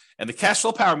meter. And the cash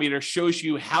flow power meter shows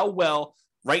you how well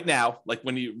right now, like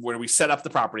when we set up the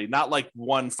property, not like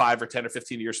 1, 5, or 10 or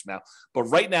 15 years from now, but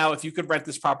right now, if you could rent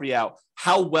this property out,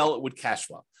 how well it would cash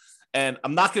flow. And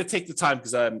I'm not going to take the time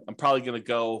because I'm probably going to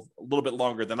go a little bit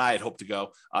longer than I had hoped to go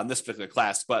on this particular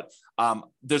class. But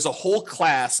there's a whole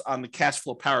class on the cash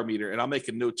flow power meter, and I'll make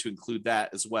a note to include that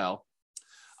as well.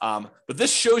 But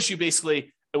this shows you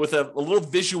basically with a little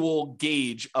visual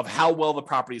gauge of how well the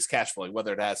property is cash flowing,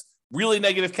 whether it has really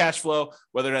negative cash flow,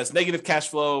 whether it has negative cash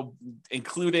flow,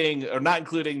 including or not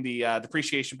including the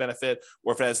depreciation benefit,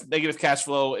 or if it has negative cash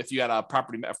flow, if you had a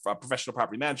professional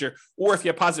property manager, or if you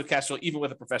have positive cash flow, even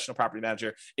with a professional property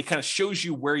manager, it kind of shows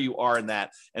you where you are in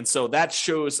that. And so that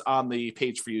shows on the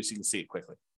page for you so you can see it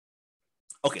quickly.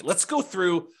 Okay, let's go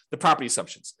through the property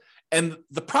assumptions. And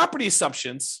the property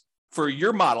assumptions for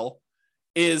your model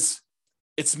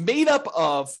it's made up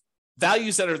of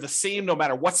values that are the same no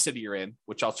matter what city you're in,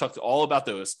 which I'll talk to all about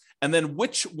those, and then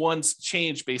which ones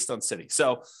change based on city.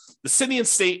 So the city and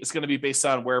state is going to be based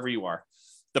on wherever you are.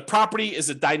 The property is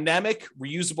a dynamic,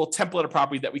 reusable template of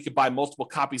property that we could buy multiple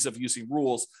copies of using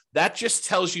rules. That just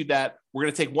tells you that we're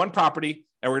going to take one property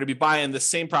and we're going to be buying the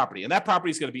same property. And that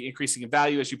property is going to be increasing in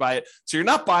value as you buy it. So you're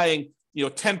not buying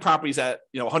 10 properties at,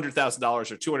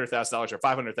 $100,000 or $200,000 or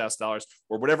 $500,000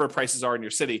 or whatever prices are in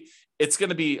your city. It's going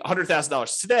to be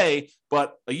 $100,000 today,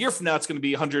 but a year from now, it's going to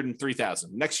be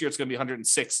 $103,000. Next year, it's going to be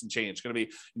 106 and change. It's going to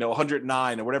be,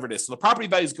 109 or whatever it is. So the property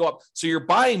values go up. So you're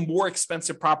buying more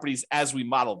expensive properties as we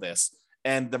model this,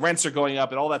 and the rents are going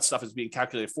up and all that stuff is being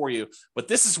calculated for you. But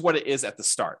this is what it is at the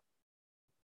start.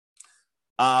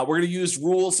 We're going to use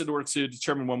rules in order to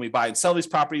determine when we buy and sell these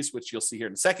properties, which you'll see here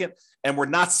in a second. And we're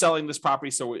not selling this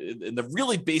property. So in the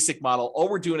really basic model, all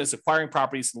we're doing is acquiring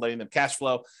properties and letting them cash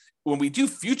flow. When we do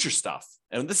future stuff,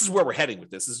 and this is where we're heading with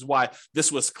this, this is why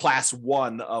this was class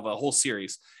one of a whole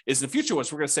series, is in the future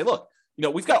ones, we're going to say, look,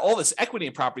 we've got all this equity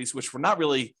in properties, which we're not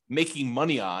really making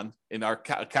money on in our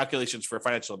calculations for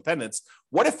financial independence.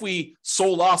 What if we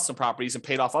sold off some properties and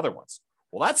paid off other ones?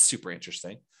 Well, that's super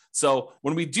interesting. So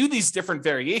when we do these different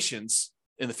variations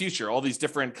in the future, all these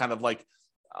different kind of like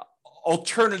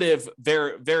alternative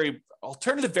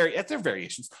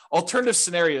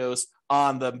scenarios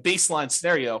on the baseline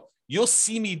scenario, you'll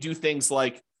see me do things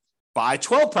like buy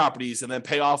 12 properties and then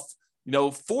pay off,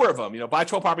 4 of them, buy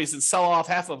 12 properties and sell off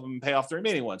half of them and pay off the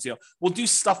remaining ones. We'll do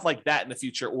stuff like that in the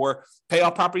future, or pay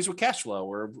off properties with cash flow,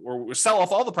 or sell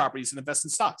off all the properties and invest in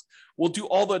stocks. We'll do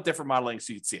all the different modeling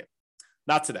so you can see it.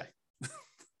 Not today.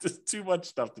 Just too much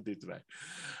stuff to do today.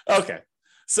 Okay.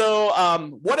 So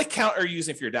what account are you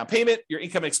using for your down payment, your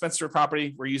income and expense for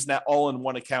property? We're using that all in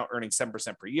one account, earning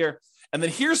 7% per year. And then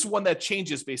here's one that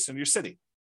changes based on your city.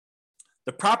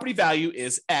 The property value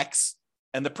is X,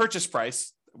 and the purchase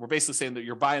price, we're basically saying that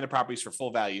you're buying the properties for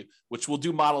full value, which we'll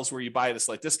do models where you buy at a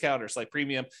slight discount or slight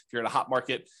premium if you're in a hot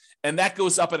market. And that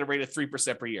goes up at a rate of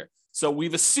 3% per year. So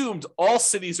we've assumed all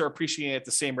cities are appreciating at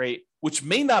the same rate, which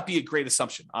may not be a great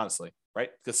assumption, honestly, right?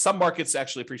 Because some markets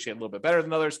actually appreciate a little bit better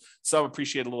than others. Some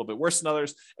appreciate a little bit worse than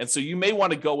others. And so you may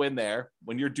want to go in there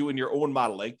when you're doing your own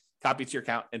modeling, copy it to your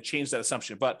account and change that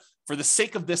assumption. But for the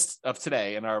sake of this, of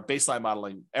today and our baseline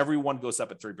modeling, everyone goes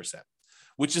up at 3%.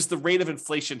 Which is the rate of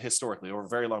inflation historically over a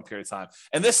very long period of time.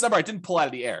 And this number I didn't pull out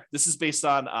of the air. This is based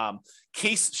on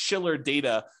Case-Shiller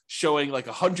data showing like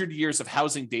 100 years of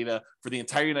housing data for the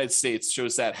entire United States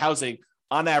shows that housing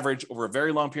on average over a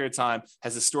very long period of time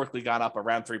has historically gone up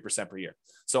around 3% per year.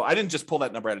 So I didn't just pull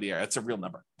that number out of the air. That's a real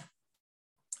number.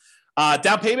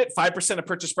 Down payment, 5% of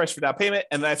purchase price for down payment.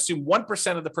 And then I assume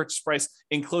 1% of the purchase price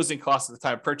in closing costs at the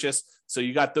time of purchase. So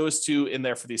you got those two in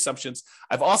there for the assumptions.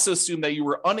 I've also assumed that you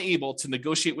were unable to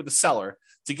negotiate with the seller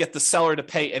to get the seller to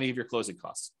pay any of your closing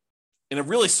costs. In a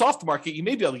really soft market, you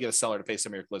may be able to get a seller to pay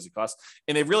some of your closing costs.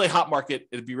 In a really hot market,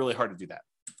 it'd be really hard to do that.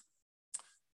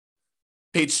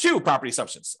 Page 2, property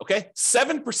assumptions. Okay.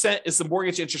 7% is the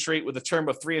mortgage interest rate with a term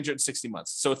of 360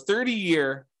 months. So a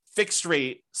 30-year fixed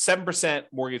rate, 7%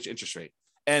 mortgage interest rate.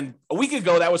 And a week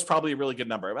ago, that was probably a really good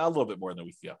number, a little bit more than a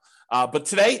week ago. But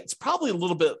today, it's probably a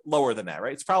little bit lower than that,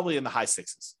 right? It's probably in the high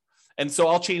 6s. And so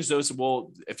I'll change those.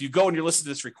 If you go and you're listening to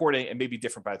this recording, it may be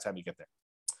different by the time you get there.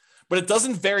 But it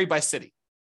doesn't vary by city.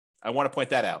 I want to point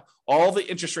that out. All the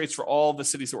interest rates for all the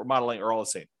cities that we're modeling are all the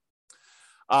same.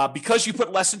 Because you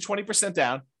put less than 20%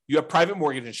 down, you have private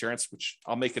mortgage insurance, which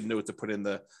I'll make a note to put in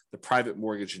the private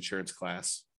mortgage insurance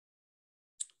class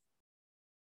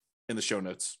in the show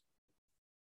notes.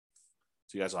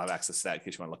 So you guys will have access to that in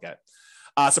case you want to look at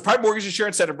it. So private mortgage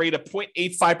insurance at a rate of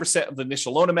 0.85% of the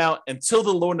initial loan amount until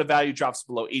the loan to value drops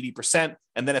below 80%,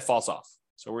 and then it falls off.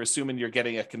 So we're assuming you're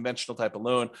getting a conventional type of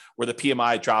loan where the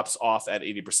PMI drops off at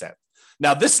 80%.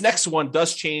 Now, this next one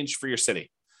does change for your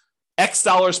city. X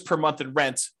dollars per month in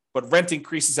rent, but rent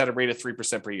increases at a rate of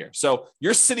 3% per year. So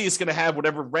your city is going to have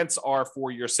whatever rents are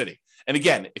for your city. And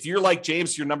again, if you're like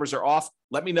James, your numbers are off,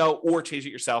 let me know or change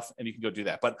it yourself and you can go do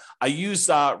that. But I use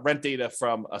rent data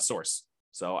from a source.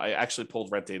 So I actually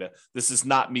pulled rent data. This is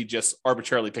not me just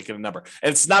arbitrarily picking a number.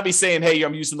 And it's not me saying, hey,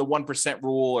 I'm using the 1%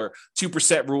 rule or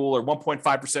 2% rule or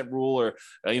 1.5% rule or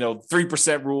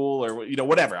 3% rule or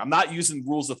whatever. I'm not using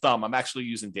rules of thumb. I'm actually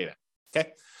using data.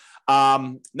 Okay.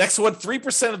 Next one,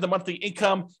 3% of the monthly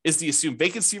income is the assumed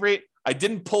vacancy rate. I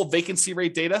didn't pull vacancy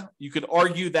rate data. You could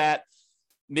argue that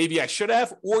maybe I should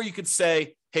have, or you could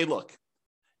say, hey, look,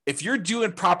 if you're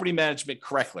doing property management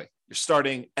correctly, you're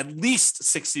starting at least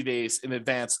 60 days in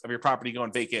advance of your property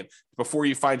going vacant before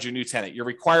you find your new tenant. You're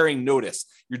requiring notice.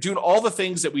 You're doing all the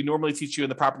things that we normally teach you in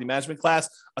the property management class.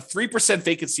 A 3%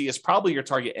 vacancy is probably your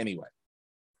target anyway.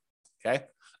 Okay.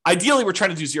 Ideally, we're trying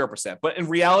to do 0%, but in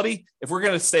reality, if we're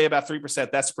going to stay about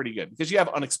 3%, that's pretty good because you have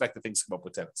unexpected things come up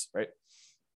with tenants, right?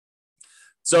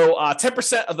 So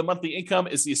 10% of the monthly income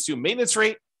is the assumed maintenance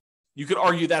rate. You could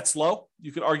argue that's low.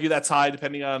 You could argue that's high,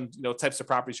 depending on types of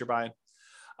properties you're buying.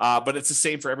 But it's the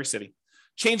same for every city.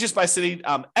 Changes by city,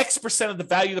 X% of the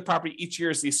value of the property each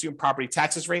year is the assumed property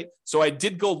taxes rate. So I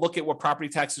did go look at what property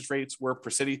taxes rates were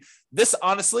per city. This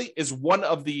honestly is one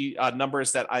of the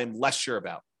numbers that I'm less sure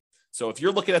about. So if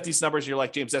you're looking at these numbers, you're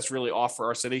like, James, that's really off for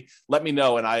our city. Let me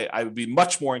know. And I would be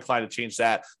much more inclined to change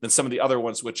that than some of the other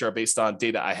ones, which are based on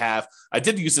data I have. I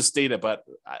did use this data, but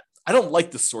I don't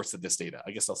like the source of this data.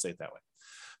 I guess I'll say it that way.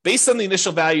 Based on the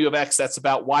initial value of X, that's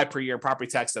about Y per year in property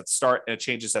tax at the start, and it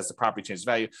changes as the property changes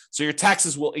value. So your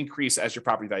taxes will increase as your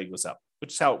property value goes up,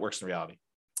 which is how it works in reality.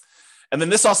 And then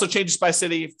this also changes by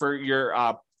city for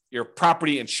your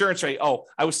property insurance rate. Oh,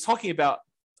 I was talking about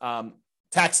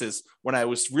taxes when I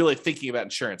was really thinking about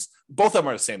insurance. Both of them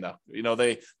are the same though.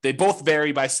 They both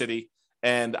vary by city,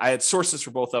 and I had sources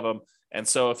for both of them. And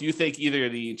so if you think either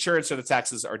the insurance or the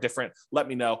taxes are different, let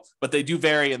me know. But they do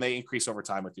vary and they increase over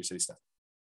time with your city stuff.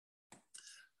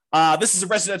 This is a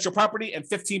residential property, and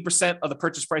 15% of the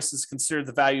purchase price is considered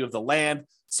the value of the land.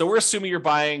 So we're assuming you're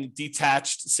buying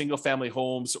detached single-family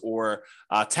homes or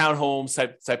townhomes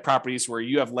type properties where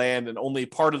you have land and only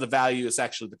part of the value is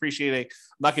actually depreciating.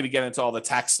 I'm not going to get into all the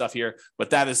tax stuff here, but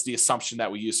that is the assumption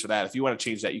that we use for that. If you want to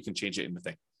change that, you can change it in the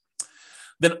thing.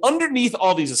 Then underneath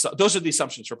all these, those are the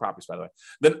assumptions for properties, by the way.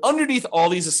 Then underneath all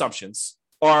these assumptions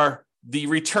are the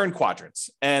return quadrants.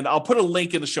 And I'll put a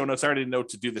link in the show notes. I already know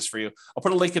to do this for you. I'll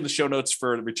put a link in the show notes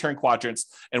for the return quadrants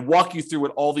and walk you through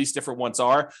what all these different ones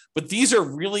are. But these are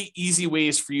really easy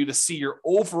ways for you to see your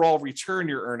overall return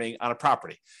you're earning on a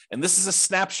property. And this is a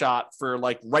snapshot for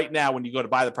like right now when you go to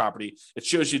buy the property. It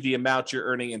shows you the amount you're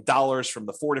earning in dollars from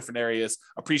the 4 different areas: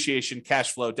 appreciation,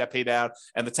 cash flow, debt pay down,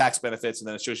 and the tax benefits. And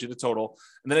then it shows you the total.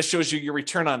 And then it shows you your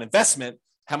return on investment,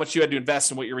 how much you had to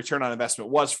invest and what your return on investment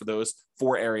was for those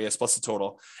 4 areas plus the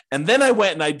total. And then I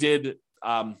went and I did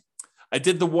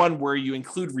the one where you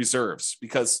include reserves,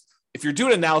 because if you're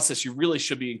doing analysis, you really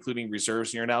should be including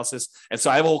reserves in your analysis. And so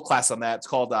I have a whole class on that. It's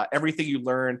called Everything You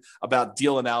Learn About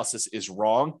Deal Analysis is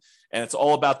Wrong. And it's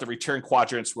all about the return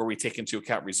quadrants where we take into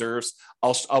account reserves.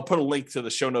 I'll put a link to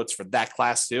the show notes for that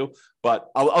class too, but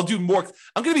I'll do more.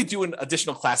 I'm going to be doing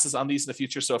additional classes on these in the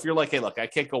future. So if you're like, hey, look, I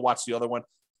can't go watch the other one,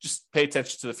 just pay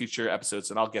attention to the future episodes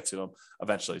and I'll get to them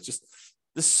eventually.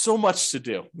 There's so much to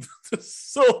do,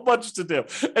 so much to do,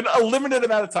 and a limited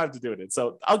amount of time to do it.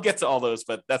 So I'll get to all those,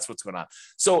 but that's what's going on.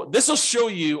 So this will show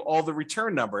you all the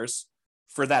return numbers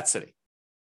for that city,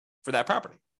 for that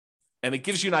property. And it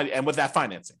gives you an idea, and with that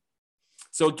financing.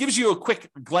 So it gives you a quick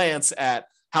glance at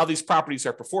how these properties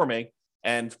are performing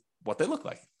and what they look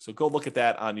like. So go look at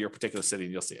that on your particular city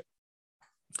and you'll see it.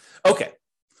 Okay.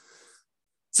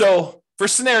 So for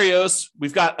scenarios,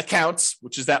 we've got accounts,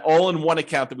 which is that all-in-one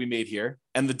account that we made here,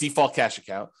 and the default cash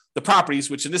account. The properties,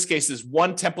 which in this case is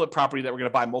one template property that we're going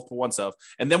to buy multiple ones of.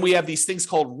 And then we have these things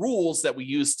called rules that we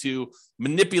use to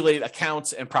manipulate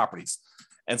accounts and properties.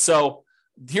 And so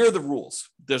here are the rules.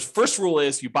 The first rule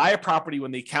is you buy a property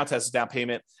when the account has a down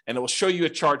payment, and it will show you a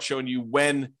chart showing you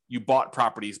when you bought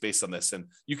properties based on this. And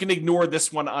you can ignore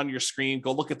this one on your screen.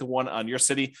 Go look at the one on your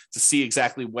city to see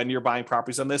exactly when you're buying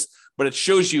properties on this. But it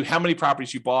shows you how many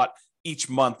properties you bought each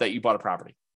month that you bought a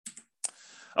property.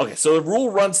 Okay, so the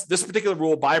rule runs, this particular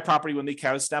rule, buy a property when the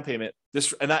account is down payment.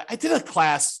 And I did a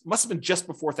class, must have been just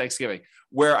before Thanksgiving,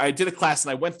 where I did a class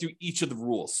and I went through each of the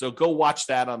rules. So go watch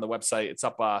that on the website. It's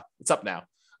up now.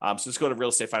 So just go to Real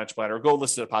Estate Financial Planner or go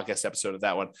listen to the podcast episode of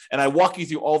that one. And I walk you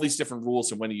through all these different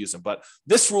rules and when to use them. But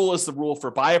this rule is the rule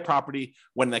for buy a property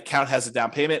when the account has a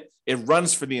down payment. It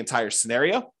runs for the entire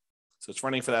scenario. So it's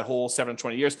running for that whole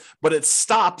 720 years, but it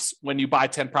stops when you buy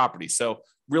 10 properties. So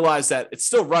realize that it's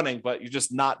still running, but you're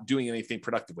just not doing anything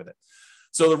productive with it.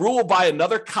 So the rule will buy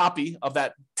another copy of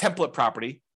that template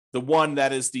property, the one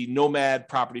that is the Nomad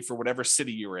property for whatever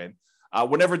city you're in,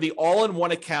 whenever the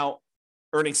all-in-one account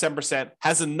earning 7%,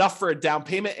 has enough for a down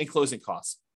payment and closing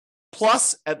costs,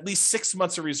 plus at least 6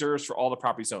 months of reserves for all the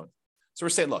properties owned. So we're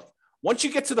saying, look, once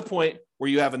you get to the point where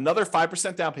you have another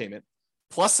 5% down payment,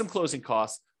 plus some closing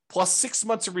costs, plus 6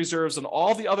 months of reserves on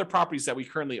all the other properties that we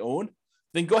currently own,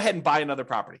 then go ahead and buy another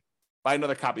property, buy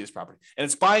another copy of this property. And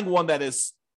it's buying one that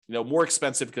is, more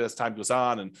expensive because as time goes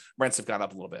on and rents have gone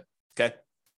up a little bit. Okay.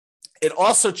 It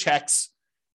also checks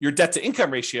your debt to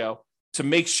income ratio to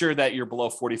make sure that you're below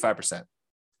 45%.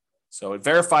 So it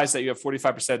verifies that you have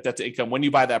 45% debt to income when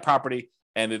you buy that property,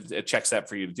 and it checks that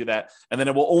for you to do that. And then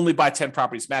it will only buy 10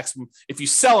 properties maximum. If you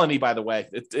sell any, by the way,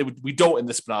 we don't in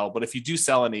this model, but if you do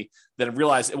sell any, then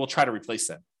realize it will try to replace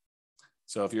them.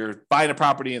 So if you're buying a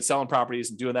property and selling properties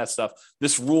and doing that stuff,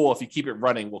 this rule, if you keep it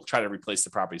running, will try to replace the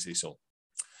properties that you sold.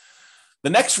 The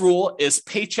next rule is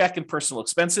paycheck and personal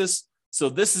expenses. So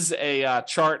this is a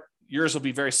chart. Yours will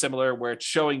be very similar, where it's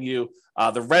showing you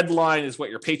the red line is what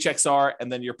your paychecks are,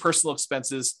 and then your personal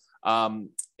expenses,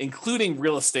 including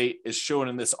real estate, is shown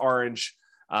in this orange.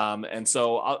 And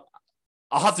so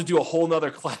I'll have to do a whole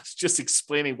nother class just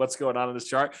explaining what's going on in this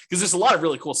chart, because there's a lot of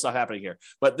really cool stuff happening here.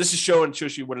 But this is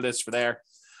shows you what it is for there.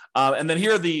 And then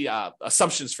here are the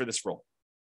assumptions for this rule.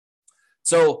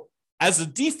 So as a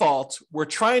default, we're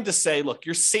trying to say, look,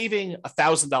 you're saving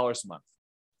 $1,000 a month.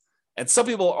 And some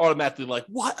people are automatically like,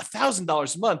 what,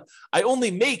 $1,000 a month? I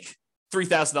only make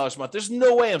 $3,000 a month. There's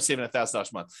no way I'm saving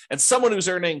 $1,000 a month. And someone who's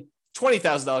earning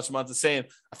 $20,000 a month is saying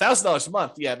 $1,000 a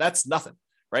month. Yeah, that's nothing,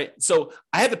 right? So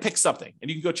I had to pick something, and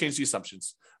you can go change the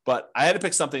assumptions, but I had to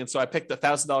pick something. And so I picked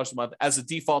 $1,000 a month as a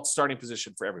default starting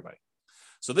position for everybody.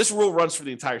 So this rule runs for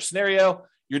the entire scenario.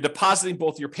 You're depositing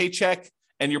both your paycheck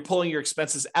and you're pulling your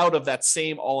expenses out of that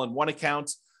same all-in-one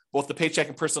account. Both the paycheck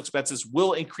and personal expenses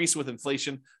will increase with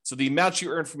inflation. So the amount you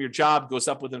earn from your job goes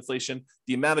up with inflation.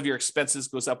 The amount of your expenses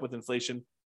goes up with inflation.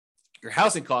 Your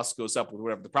housing costs goes up with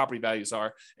whatever the property values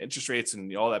are, interest rates,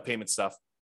 and all that payment stuff.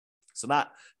 So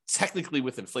technically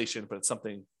with inflation, but it's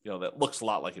something that looks a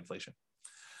lot like inflation.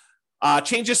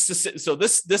 Changes to so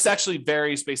this actually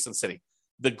varies based on city.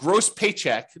 The gross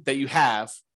paycheck that you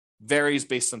have varies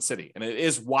based on city, and it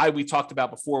is why we talked about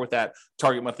before with that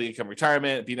target monthly income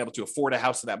retirement, being able to afford a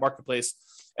house in that marketplace.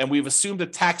 And we've assumed a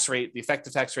tax rate, the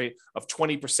effective tax rate of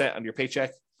 20% on your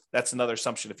paycheck. That's another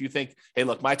assumption. If you think, hey,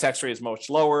 look, my tax rate is much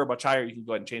lower, much higher, you can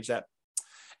go ahead and change that.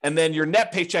 And then your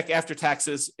net paycheck after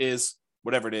taxes is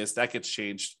whatever it is, that gets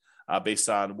changed based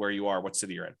on where you are, what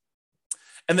city you're in.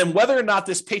 And then whether or not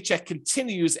this paycheck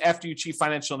continues after you achieve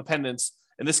financial independence,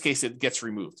 in this case, it gets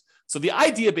removed. So the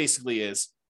idea basically is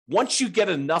once you get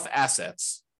enough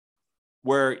assets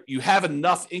where you have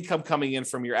enough income coming in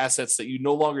from your assets that you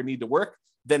no longer need to work,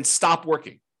 then stop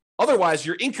working. Otherwise,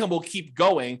 your income will keep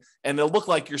going and it'll look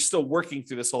like you're still working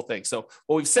through this whole thing. So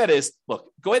what we've said is,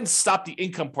 look, go ahead and stop the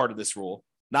income part of this rule,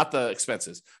 not the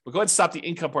expenses, but go ahead and stop the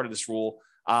income part of this rule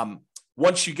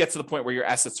once you get to the point where your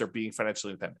assets are being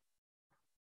financially independent.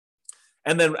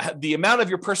 And then the amount of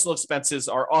your personal expenses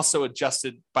are also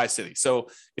adjusted by city. So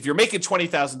if you're making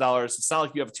 $20,000, it's not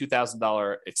like you have a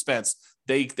 $2,000 expense.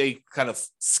 They kind of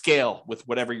scale with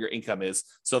whatever your income is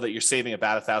so that you're saving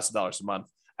about $1,000 a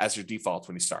month as your default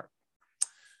when you start.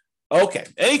 Okay.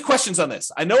 Any questions on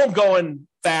this? I know I'm going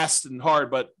fast and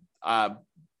hard, but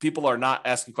people are not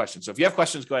asking questions. So if you have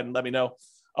questions, go ahead and let me know.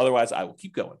 Otherwise, I will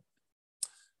keep going.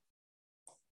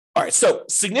 All right, so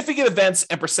significant events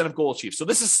and percent of goal achieved. So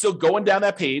this is still going down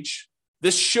that page.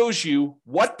 This shows you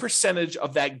what percentage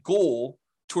of that goal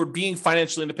toward being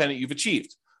financially independent you've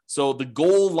achieved. So the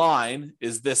goal line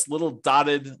is this little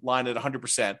dotted line at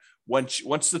 100%.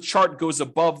 Once the chart goes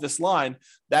above this line,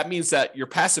 that means that your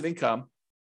passive income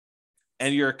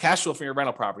and your cash flow from your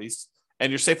rental properties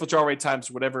and your safe withdrawal rate times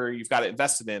whatever you've got it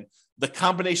invested in, the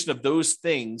combination of those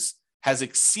things has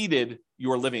exceeded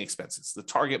your living expenses, the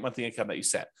target monthly income that you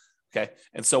set. Okay.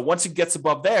 And so once it gets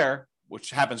above there,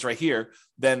 which happens right here,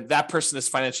 then that person is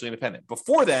financially independent.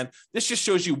 Before then, this just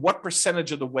shows you what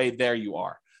percentage of the way there you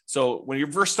are. So when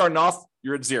you're first starting off,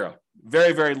 you're at zero,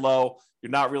 very, very low.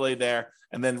 You're not really there.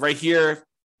 And then right here,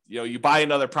 you buy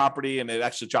another property and it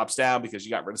actually drops down because you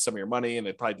got rid of some of your money and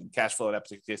it probably didn't cash flow in that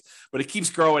particular case, but it keeps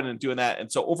growing and doing that. And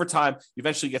so over time, you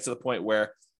eventually get to the point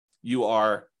where you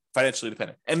are financially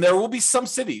independent. And there will be some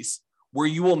cities where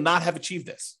you will not have achieved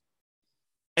this.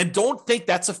 And don't think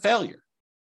that's a failure.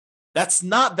 That's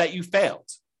not that you failed,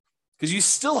 because you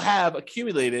still have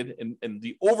accumulated in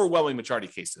the overwhelming majority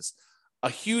of cases, a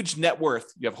huge net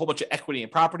worth. You have a whole bunch of equity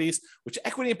and properties, which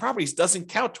equity and properties doesn't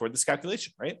count toward this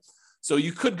calculation, right? So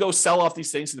you could go sell off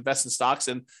these things and invest in stocks.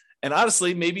 And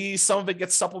honestly, maybe some of it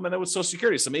gets supplemented with Social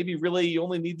Security. So maybe really you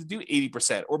only need to do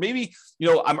 80%, or maybe,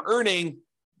 I'm earning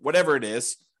whatever it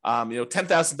is,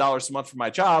 $10,000 a month for my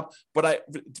job, but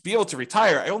to be able to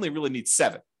retire, I only really need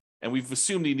 7. And we've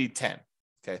assumed you need 10.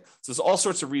 Okay. So there's all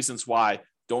sorts of reasons why.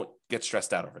 Don't get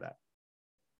stressed out over that.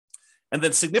 And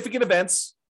then significant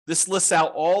events. This lists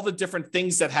out all the different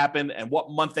things that happened and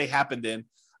what month they happened in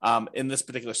this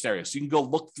particular scenario. So you can go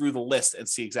look through the list and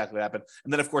see exactly what happened.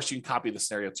 And then, of course, you can copy the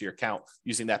scenario to your account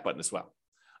using that button as well.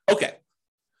 Okay.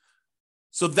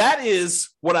 So that is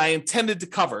what I intended to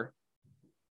cover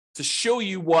to show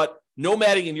you what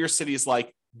nomading in your city is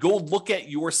like. Go look at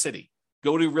your city.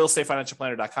 Go to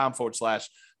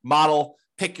realestatefinancialplanner.com/model,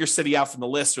 pick your city out from the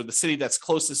list or the city that's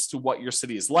closest to what your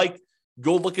city is like.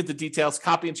 Go look at the details,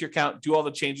 copy into your account, do all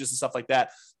the changes and stuff like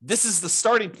that. This is the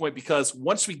starting point because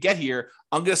once we get here,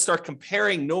 I'm going to start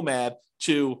comparing Nomad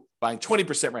to buying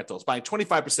 20% rentals, buying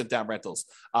 25% down rentals,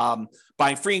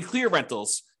 buying free and clear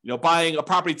rentals, buying a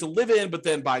property to live in, but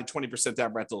then buying 20%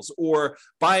 down rentals, or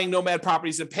buying Nomad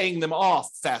properties and paying them off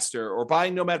faster, or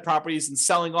buying Nomad properties and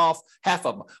selling off half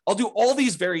of them. I'll do all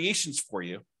these variations for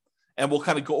you, and we'll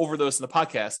kind of go over those in the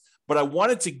podcast. But I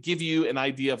wanted to give you an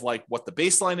idea of like what the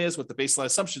baseline is, what the baseline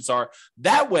assumptions are.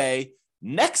 That way,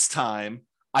 next time,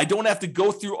 I don't have to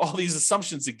go through all these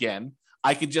assumptions again.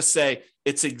 I can just say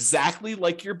it's exactly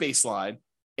like your baseline,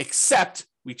 except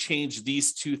we change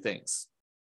these 2 things.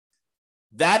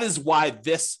 That is why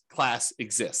this class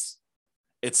exists.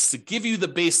 It's to give you the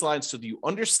baseline so that you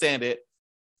understand it,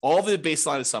 all the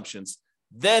baseline assumptions.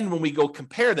 Then when we go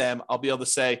compare them, I'll be able to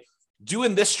say,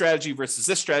 doing this strategy versus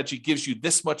this strategy gives you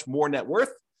this much more net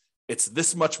worth. It's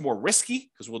this much more risky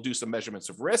because we'll do some measurements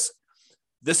of risk.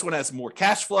 This one has more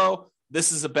cash flow.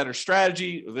 This is a better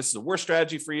strategy. Or this is a worse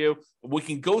strategy for you. We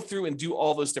can go through and do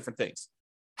all those different things.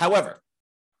 However,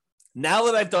 now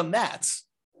that I've done that,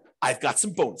 I've got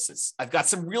some bonuses. I've got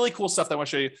some really cool stuff that I want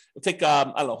to show you. It'll take,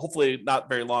 hopefully not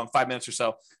very long, 5 minutes or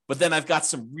so. But then I've got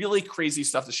some really crazy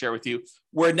stuff to share with you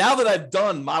where now that I've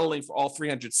done modeling for all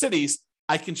 300 cities,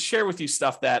 I can share with you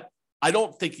stuff that I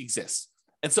don't think exists.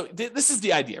 And so this is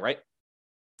the idea, right?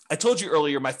 I told you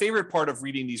earlier, my favorite part of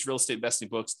reading these real estate investing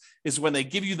books is when they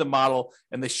give you the model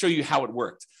and they show you how it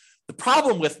worked. The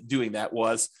problem with doing that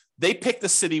was they picked the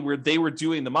city where they were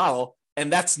doing the model,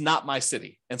 and that's not my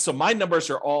city. And so my numbers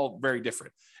are all very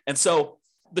different. And so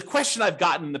the question I've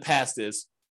gotten in the past is,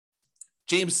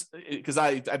 James, because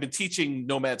I've been teaching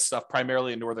Nomad stuff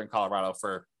primarily in Northern Colorado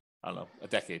for, a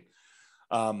decade.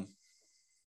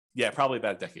 Probably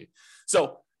about a decade.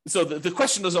 So the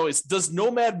question is always, does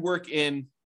Nomad work in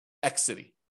X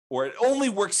city? Or it only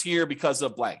works here because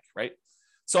of blank, right?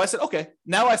 So I said, okay,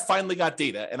 now I finally got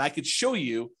data and I could show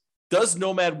you, does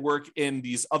Nomad work in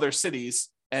these other cities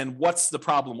and what's the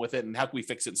problem with it and how can we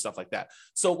fix it and stuff like that.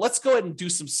 So let's go ahead and do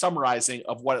some summarizing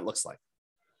of what it looks like.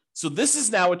 So this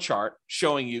is now a chart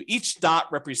showing you each dot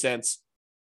represents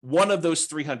one of those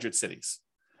 300 cities.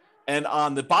 And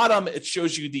on the bottom, it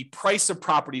shows you the price of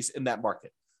properties in that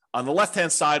market. On the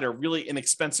left-hand side are really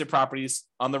inexpensive properties.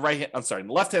 On the the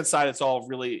left-hand side, it's all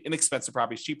really inexpensive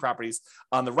properties, cheap properties.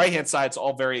 On the right-hand side, it's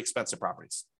all very expensive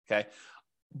properties, okay?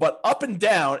 But up and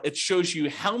down, it shows you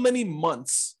how many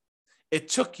months it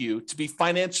took you to be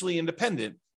financially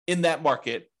independent in that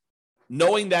market,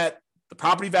 knowing that the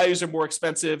property values are more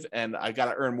expensive and I got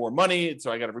to earn more money,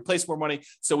 so I got to replace more money.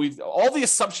 So all the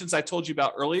assumptions I told you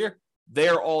about earlier,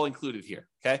 they're all included here,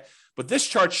 okay? But this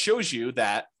chart shows you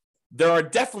that there are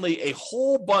definitely a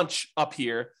whole bunch up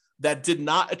here that did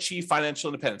not achieve financial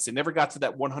independence. They never got to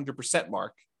that 100%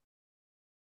 mark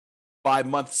by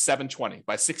month 720,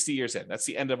 by 60 years in. That's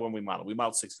the end of when we modeled. We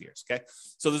modeled 60 years, okay?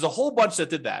 So there's a whole bunch that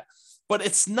did that. But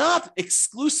it's not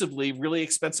exclusively really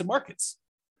expensive markets.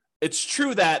 It's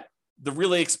true that the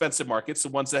really expensive markets, the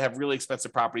ones that have really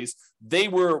expensive properties, they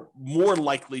were more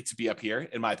likely to be up here,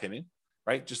 in my opinion,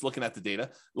 right? Just looking at the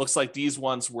data, looks like these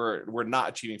ones were not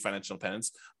achieving financial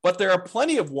independence. But there are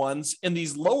plenty of ones in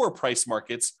these lower price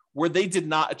markets where they did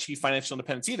not achieve financial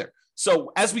independence either.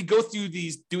 So as we go through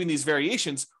doing these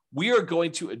variations, we are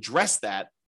going to address that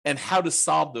and how to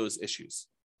solve those issues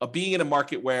of being in a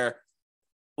market where,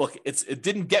 look, it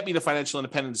didn't get me to financial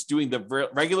independence doing the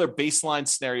regular baseline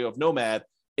scenario of Nomad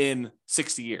in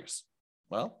 60 years.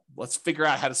 Well, let's figure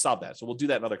out how to solve that. So we'll do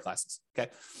that in other classes, okay?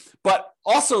 But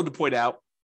also to point out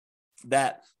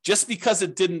that just because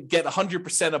it didn't get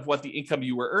 100% of what the income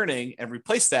you were earning and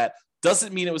replace that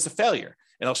doesn't mean it was a failure.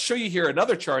 And I'll show you here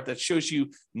another chart that shows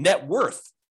you net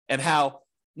worth and how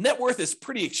net worth is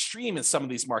pretty extreme in some of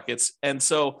these markets. And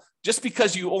so just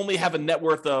because you only have a net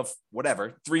worth of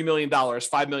whatever, $3 million,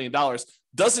 $5 million,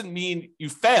 doesn't mean you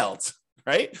failed,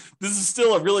 right? This is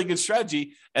still a really good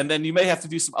strategy. And then you may have to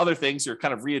do some other things or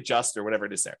kind of readjust or whatever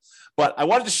it is there. But I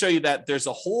wanted to show you that there's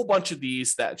a whole bunch of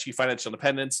these that achieve financial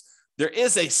independence. There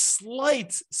is a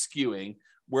slight skewing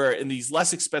where in these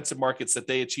less expensive markets that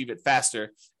they achieve it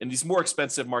faster. In these more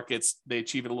expensive markets, they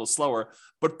achieve it a little slower.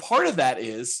 But part of that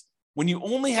is when you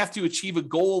only have to achieve a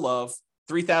goal of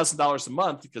 $3,000 a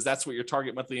month, because that's what your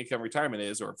target monthly income retirement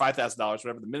is, or $5,000,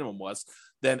 whatever the minimum was,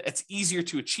 then it's easier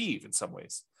to achieve in some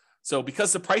ways. So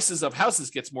because the prices of houses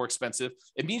gets more expensive,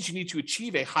 it means you need to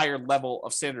achieve a higher level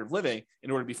of standard of living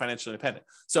in order to be financially independent.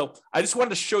 So I just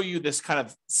wanted to show you this kind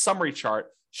of summary chart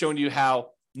showing you how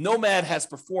Nomad has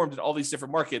performed in all these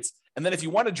different markets. And then if you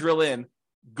want to drill in,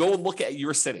 go look at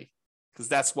your city, because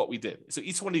that's what we did. So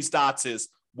each one of these dots is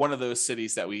one of those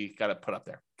cities that we got to put up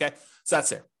there. Okay, so that's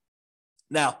there.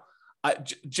 Now,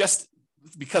 just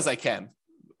because I can,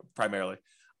 primarily,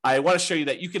 I want to show you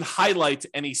that you can highlight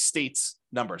any state's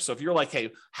number. So if you're like,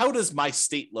 hey, how does my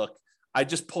state look? I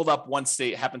just pulled up one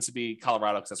state, happens to be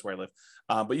Colorado, because that's where I live.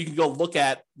 But you can go look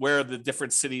at where the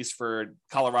different cities for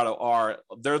Colorado are.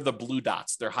 They're the blue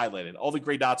dots. They're highlighted. All the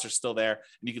gray dots are still there,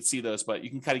 and you can see those, but you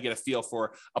can kind of get a feel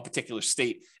for a particular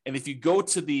state. And if you go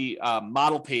to the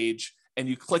model page and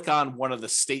you click on one of the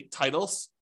state titles,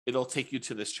 it'll take you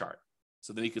to this chart.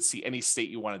 So then you can see any state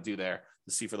you want to do there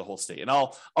to see for the whole state. And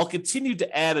I'll continue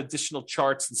to add additional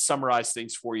charts and summarize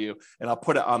things for you, and I'll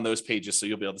put it on those pages so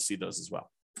you'll be able to see those as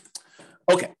well.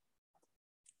 Okay,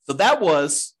 so that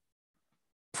was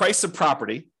price of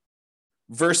property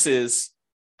versus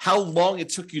how long it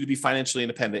took you to be financially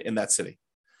independent in that city.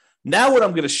 Now what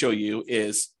I'm going to show you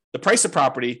is the price of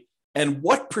property and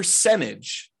what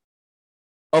percentage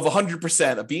of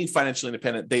 100% of being financially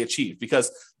independent they achieved.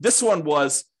 Because this one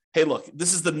was, hey, look,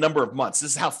 this is the number of months.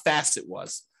 This is how fast it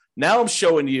was. Now I'm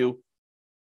showing you,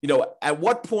 at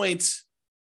what point,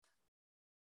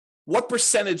 what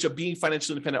percentage of being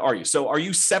financially independent are you? So are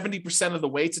you 70% of the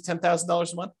way to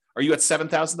 $10,000 a month? Are you at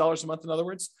 $7,000 a month, in other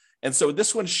words? And so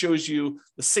this one shows you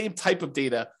the same type of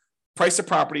data, price of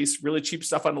properties, really cheap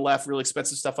stuff on the left, really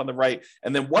expensive stuff on the right,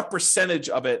 and then what percentage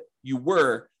of it you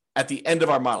were at the end of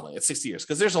our modeling at 60 years.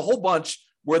 Because there's a whole bunch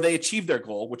where they achieved their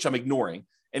goal, which I'm ignoring.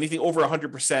 Anything over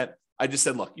 100%, I just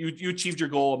said, look, you achieved your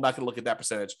goal. I'm not going to look at that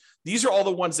percentage. These are all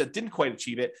the ones that didn't quite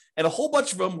achieve it. And a whole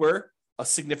bunch of them were a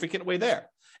significant way there.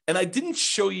 And I didn't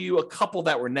show you a couple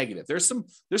that were negative. There's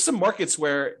some markets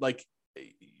where, like,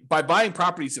 by buying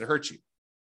properties, it hurts you,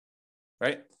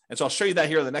 right? And so I'll show you that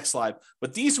here on the next slide.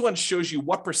 But these ones shows you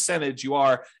what percentage you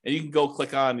are, and you can go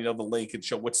click on the link and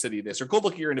show what city it is, or go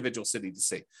look at your individual city to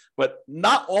see. But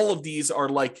not all of these are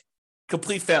like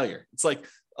complete failure. It's like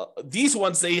these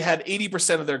ones, they had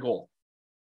 80% of their goal.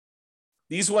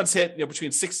 These ones hit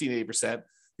between 60 and 80%.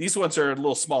 These ones are a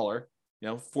little smaller,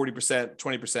 40%,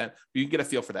 20%. But you can get a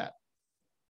feel for that.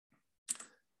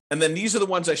 And then these are the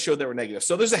ones I showed that were negative.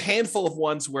 So there's a handful of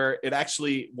ones where it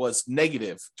actually was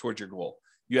negative towards your goal.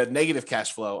 You had negative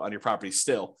cash flow on your property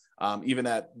still, even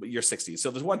at year 60. So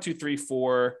there's 1, 2, 3,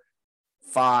 4,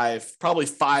 5, probably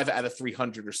 5 out of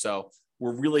 300 or so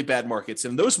were really bad markets.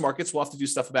 And those markets we'll have to do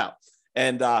stuff about.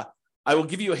 And I will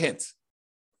give you a hint.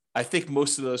 I think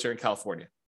most of those are in California.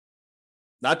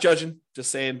 Not judging,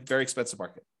 just saying very expensive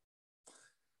market.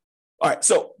 All right,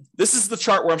 so this is the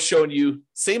chart where I'm showing you,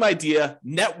 same idea,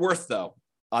 net worth though,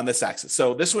 on this axis.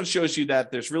 So this one shows you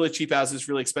that there's really cheap houses,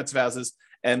 really expensive houses,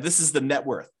 and this is the net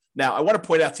worth. Now, I want to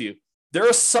point out to you, there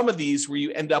are some of these where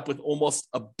you end up with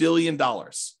almost $1 billion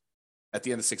at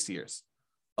the end of 60 years.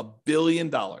 $1 billion.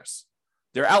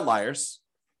 They're outliers.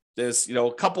 There's,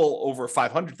 a couple over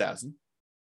 500,000.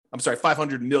 I'm sorry,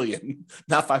 500 million,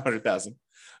 not 500,000.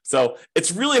 So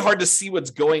it's really hard to see what's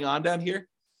going on down here.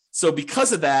 So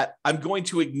because of that, I'm going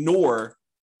to ignore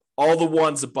all the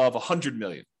ones above 100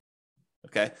 million.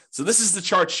 Okay. So this is the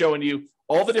chart showing you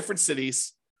all the different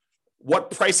cities,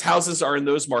 what price houses are in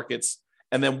those markets,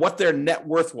 and then what their net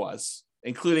worth was,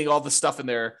 including all the stuff in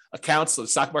their accounts, so the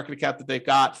stock market account that they've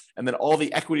got, and then all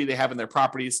the equity they have in their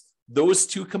properties. Those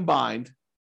two combined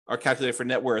are calculated for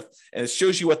net worth, and it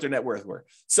shows you what their net worth were.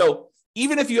 So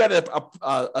even if you had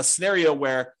a scenario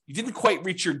where you didn't quite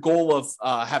reach your goal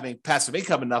of having passive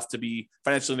income enough to be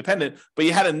financially independent, but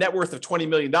you had a net worth of $20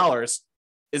 million,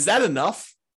 is that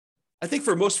enough? I think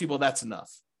for most people, that's enough,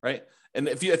 right? And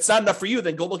if it's not enough for you,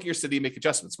 then go look at your city and make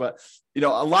adjustments. But, a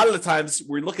lot of the times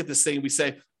we look at this thing, we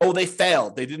say, oh, they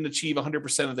failed. They didn't achieve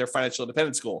 100% of their financial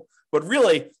independence goal. But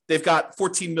really, they've got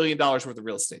 $14 million worth of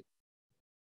real estate.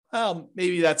 Well,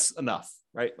 maybe that's enough,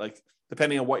 right? Like,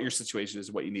 depending on what your situation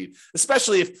is, what you need,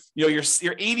 especially if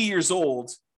you're 80 years old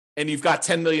and you've got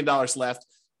 $10 million left.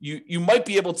 you might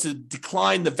be able to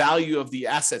decline the value of the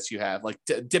assets you have, like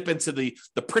to dip into the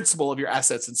principal of your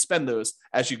assets and spend those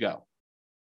as you go.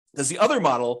 Because the other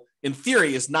model, in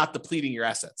theory, is not depleting your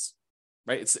assets,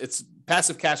 right? It's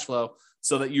passive cash flow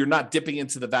so that you're not dipping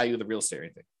into the value of the real estate or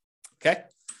anything. Okay.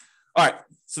 All right.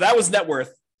 So that was net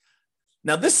worth.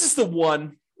 Now, this is the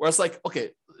one where I was like, okay,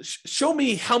 show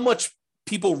me how much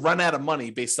people run out of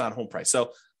money based on home price.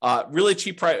 So really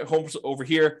cheap homes over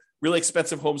here, really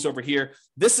expensive homes over here.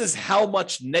 This is how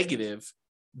much negative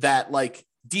that like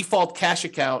default cash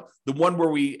account, the one where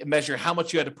we measure how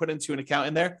much you had to put into an account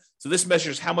in there. So this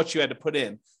measures how much you had to put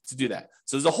in to do that.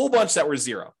 So there's a whole bunch that were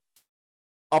zero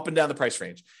up and down the price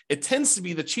range. It tends to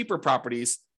be the cheaper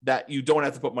properties that you don't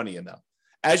have to put money in though.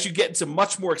 As you get into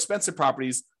much more expensive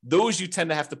properties, those you tend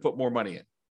to have to put more money in.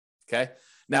 Okay.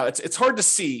 Now it's hard to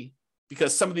see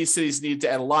because some of these cities need to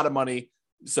add a lot of money.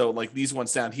 So like these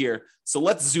ones down here. So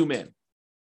let's zoom in.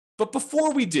 But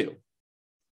before we do,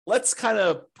 let's kind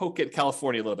of poke at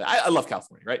California a little bit. I love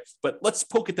California, right? But let's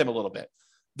poke at them a little bit.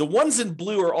 The ones in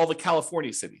blue are all the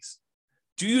California cities.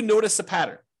 Do you notice a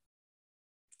pattern?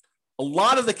 A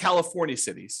lot of the California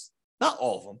cities, not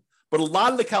all of them, but a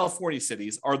lot of the California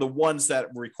cities are the ones that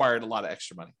required a lot of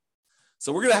extra money.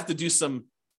 So we're going to have to do some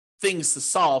things to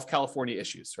solve California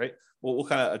issues, right? We'll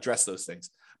kind of address those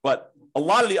things. But a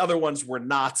lot of the other ones were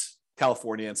not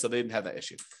California, and so they didn't have that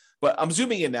issue. But I'm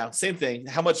zooming in now, same thing,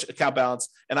 how much account balance,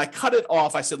 and I cut it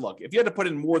off. I said, look, if you had to put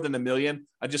in more than $1 million,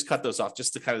 I just cut those off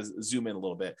just to kind of zoom in a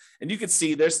little bit. And you can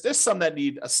see there's some that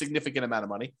need a significant amount of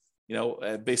money,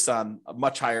 based on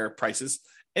much higher prices.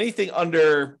 Anything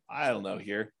under, I don't know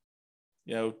here,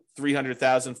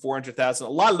 300,000, 400,000, a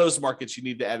lot of those markets, you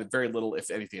need to add very little,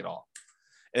 if anything at all.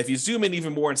 And if you zoom in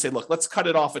even more and say, look, let's cut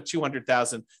it off at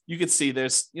 200,000, you can see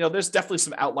there's definitely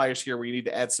some outliers here where you need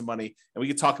to add some money. And we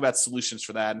can talk about solutions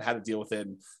for that and how to deal with it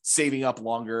and saving up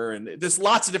longer. And there's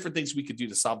lots of different things we could do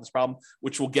to solve this problem,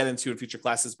 which we'll get into in future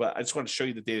classes. But I just want to show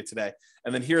you the data today.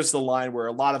 And then here's the line where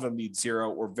a lot of them need zero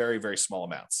or very, very small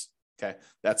amounts. Okay.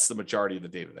 That's the majority of the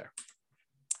data there.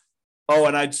 Oh,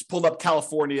 and I just pulled up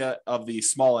California of the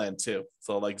small end too.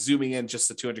 So like zooming in just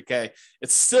to 200K,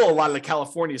 it's still a lot of the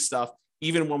California stuff,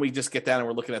 even when we just get down and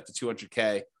we're looking at the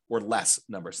 200K or less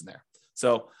numbers in there.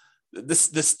 So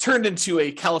this turned into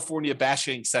a California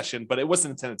bashing session, but it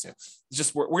wasn't intended to. It's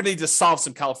just we're going to need to solve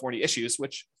some California issues,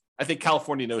 which I think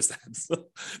California knows that.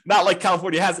 Not like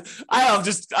California has it.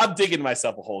 I'm digging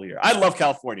myself a hole here. I love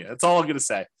California. That's all I'm going to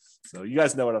say. So you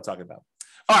guys know what I'm talking about.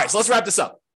 All right, so let's wrap this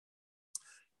up.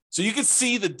 So you can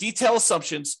see the detailed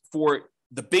assumptions for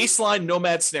the baseline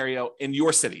Nomad scenario in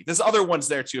your city. There's other ones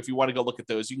there too. If you want to go look at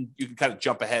those, you can kind of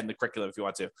jump ahead in the curriculum if you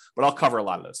want to, but I'll cover a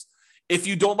lot of those. If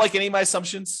you don't like any of my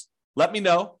assumptions, let me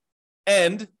know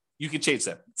and you can change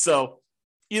them. So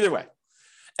either way.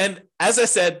 And as I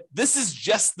said, this is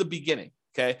just the beginning.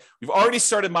 Okay. We've already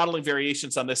started modeling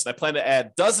variations on this, and I plan to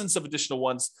add dozens of additional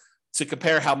ones to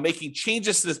compare how making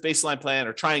changes to this baseline plan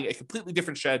or trying a completely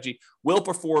different strategy will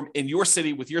perform in your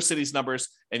city with your city's numbers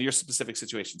and your specific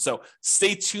situation. So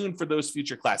stay tuned for those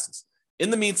future classes. In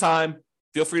the meantime,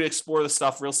 feel free to explore the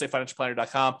stuff,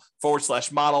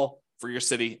 realestatefinancialplanner.com/model for your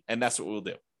city. And that's what we'll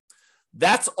do.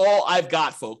 That's all I've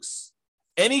got, folks.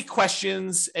 Any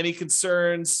questions, any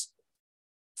concerns?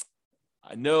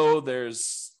 I know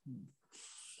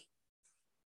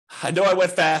I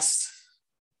went fast.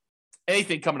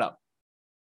 Anything coming up?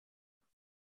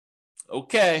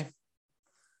 Okay.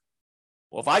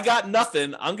 Well, if I got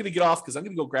nothing, I'm going to get off because I'm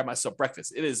going to go grab myself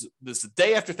breakfast. This is the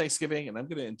day after Thanksgiving, and I'm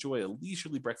going to enjoy a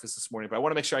leisurely breakfast this morning. But I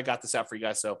want to make sure I got this out for you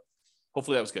guys. So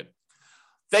hopefully that was good.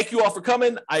 Thank you all for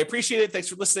coming. I appreciate it. Thanks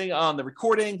for listening on the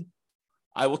recording.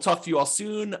 I will talk to you all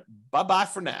soon. Bye-bye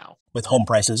for now. With home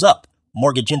prices up,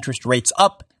 mortgage interest rates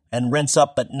up, and rents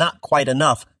up, but not quite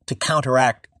enough to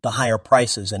counteract the higher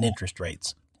prices and interest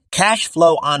rates. Cash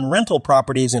flow on rental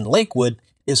properties in Lakewood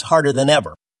is harder than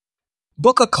ever.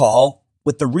 Book a call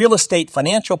with the Real Estate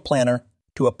Financial Planner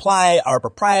to apply our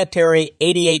proprietary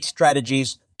 88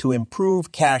 strategies to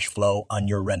improve cash flow on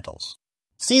your rentals.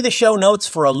 See the show notes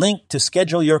for a link to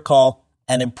schedule your call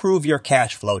and improve your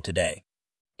cash flow today.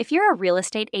 If you're a real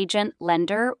estate agent,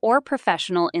 lender, or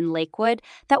professional in Lakewood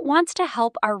that wants to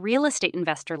help our real estate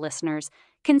investor listeners,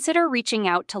 consider reaching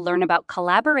out to learn about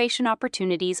collaboration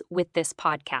opportunities with this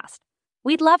podcast.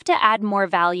 We'd love to add more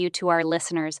value to our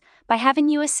listeners by having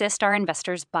you assist our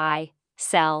investors buy,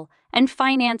 sell, and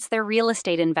finance their real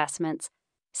estate investments.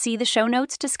 See the show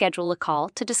notes to schedule a call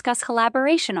to discuss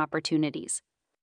collaboration opportunities.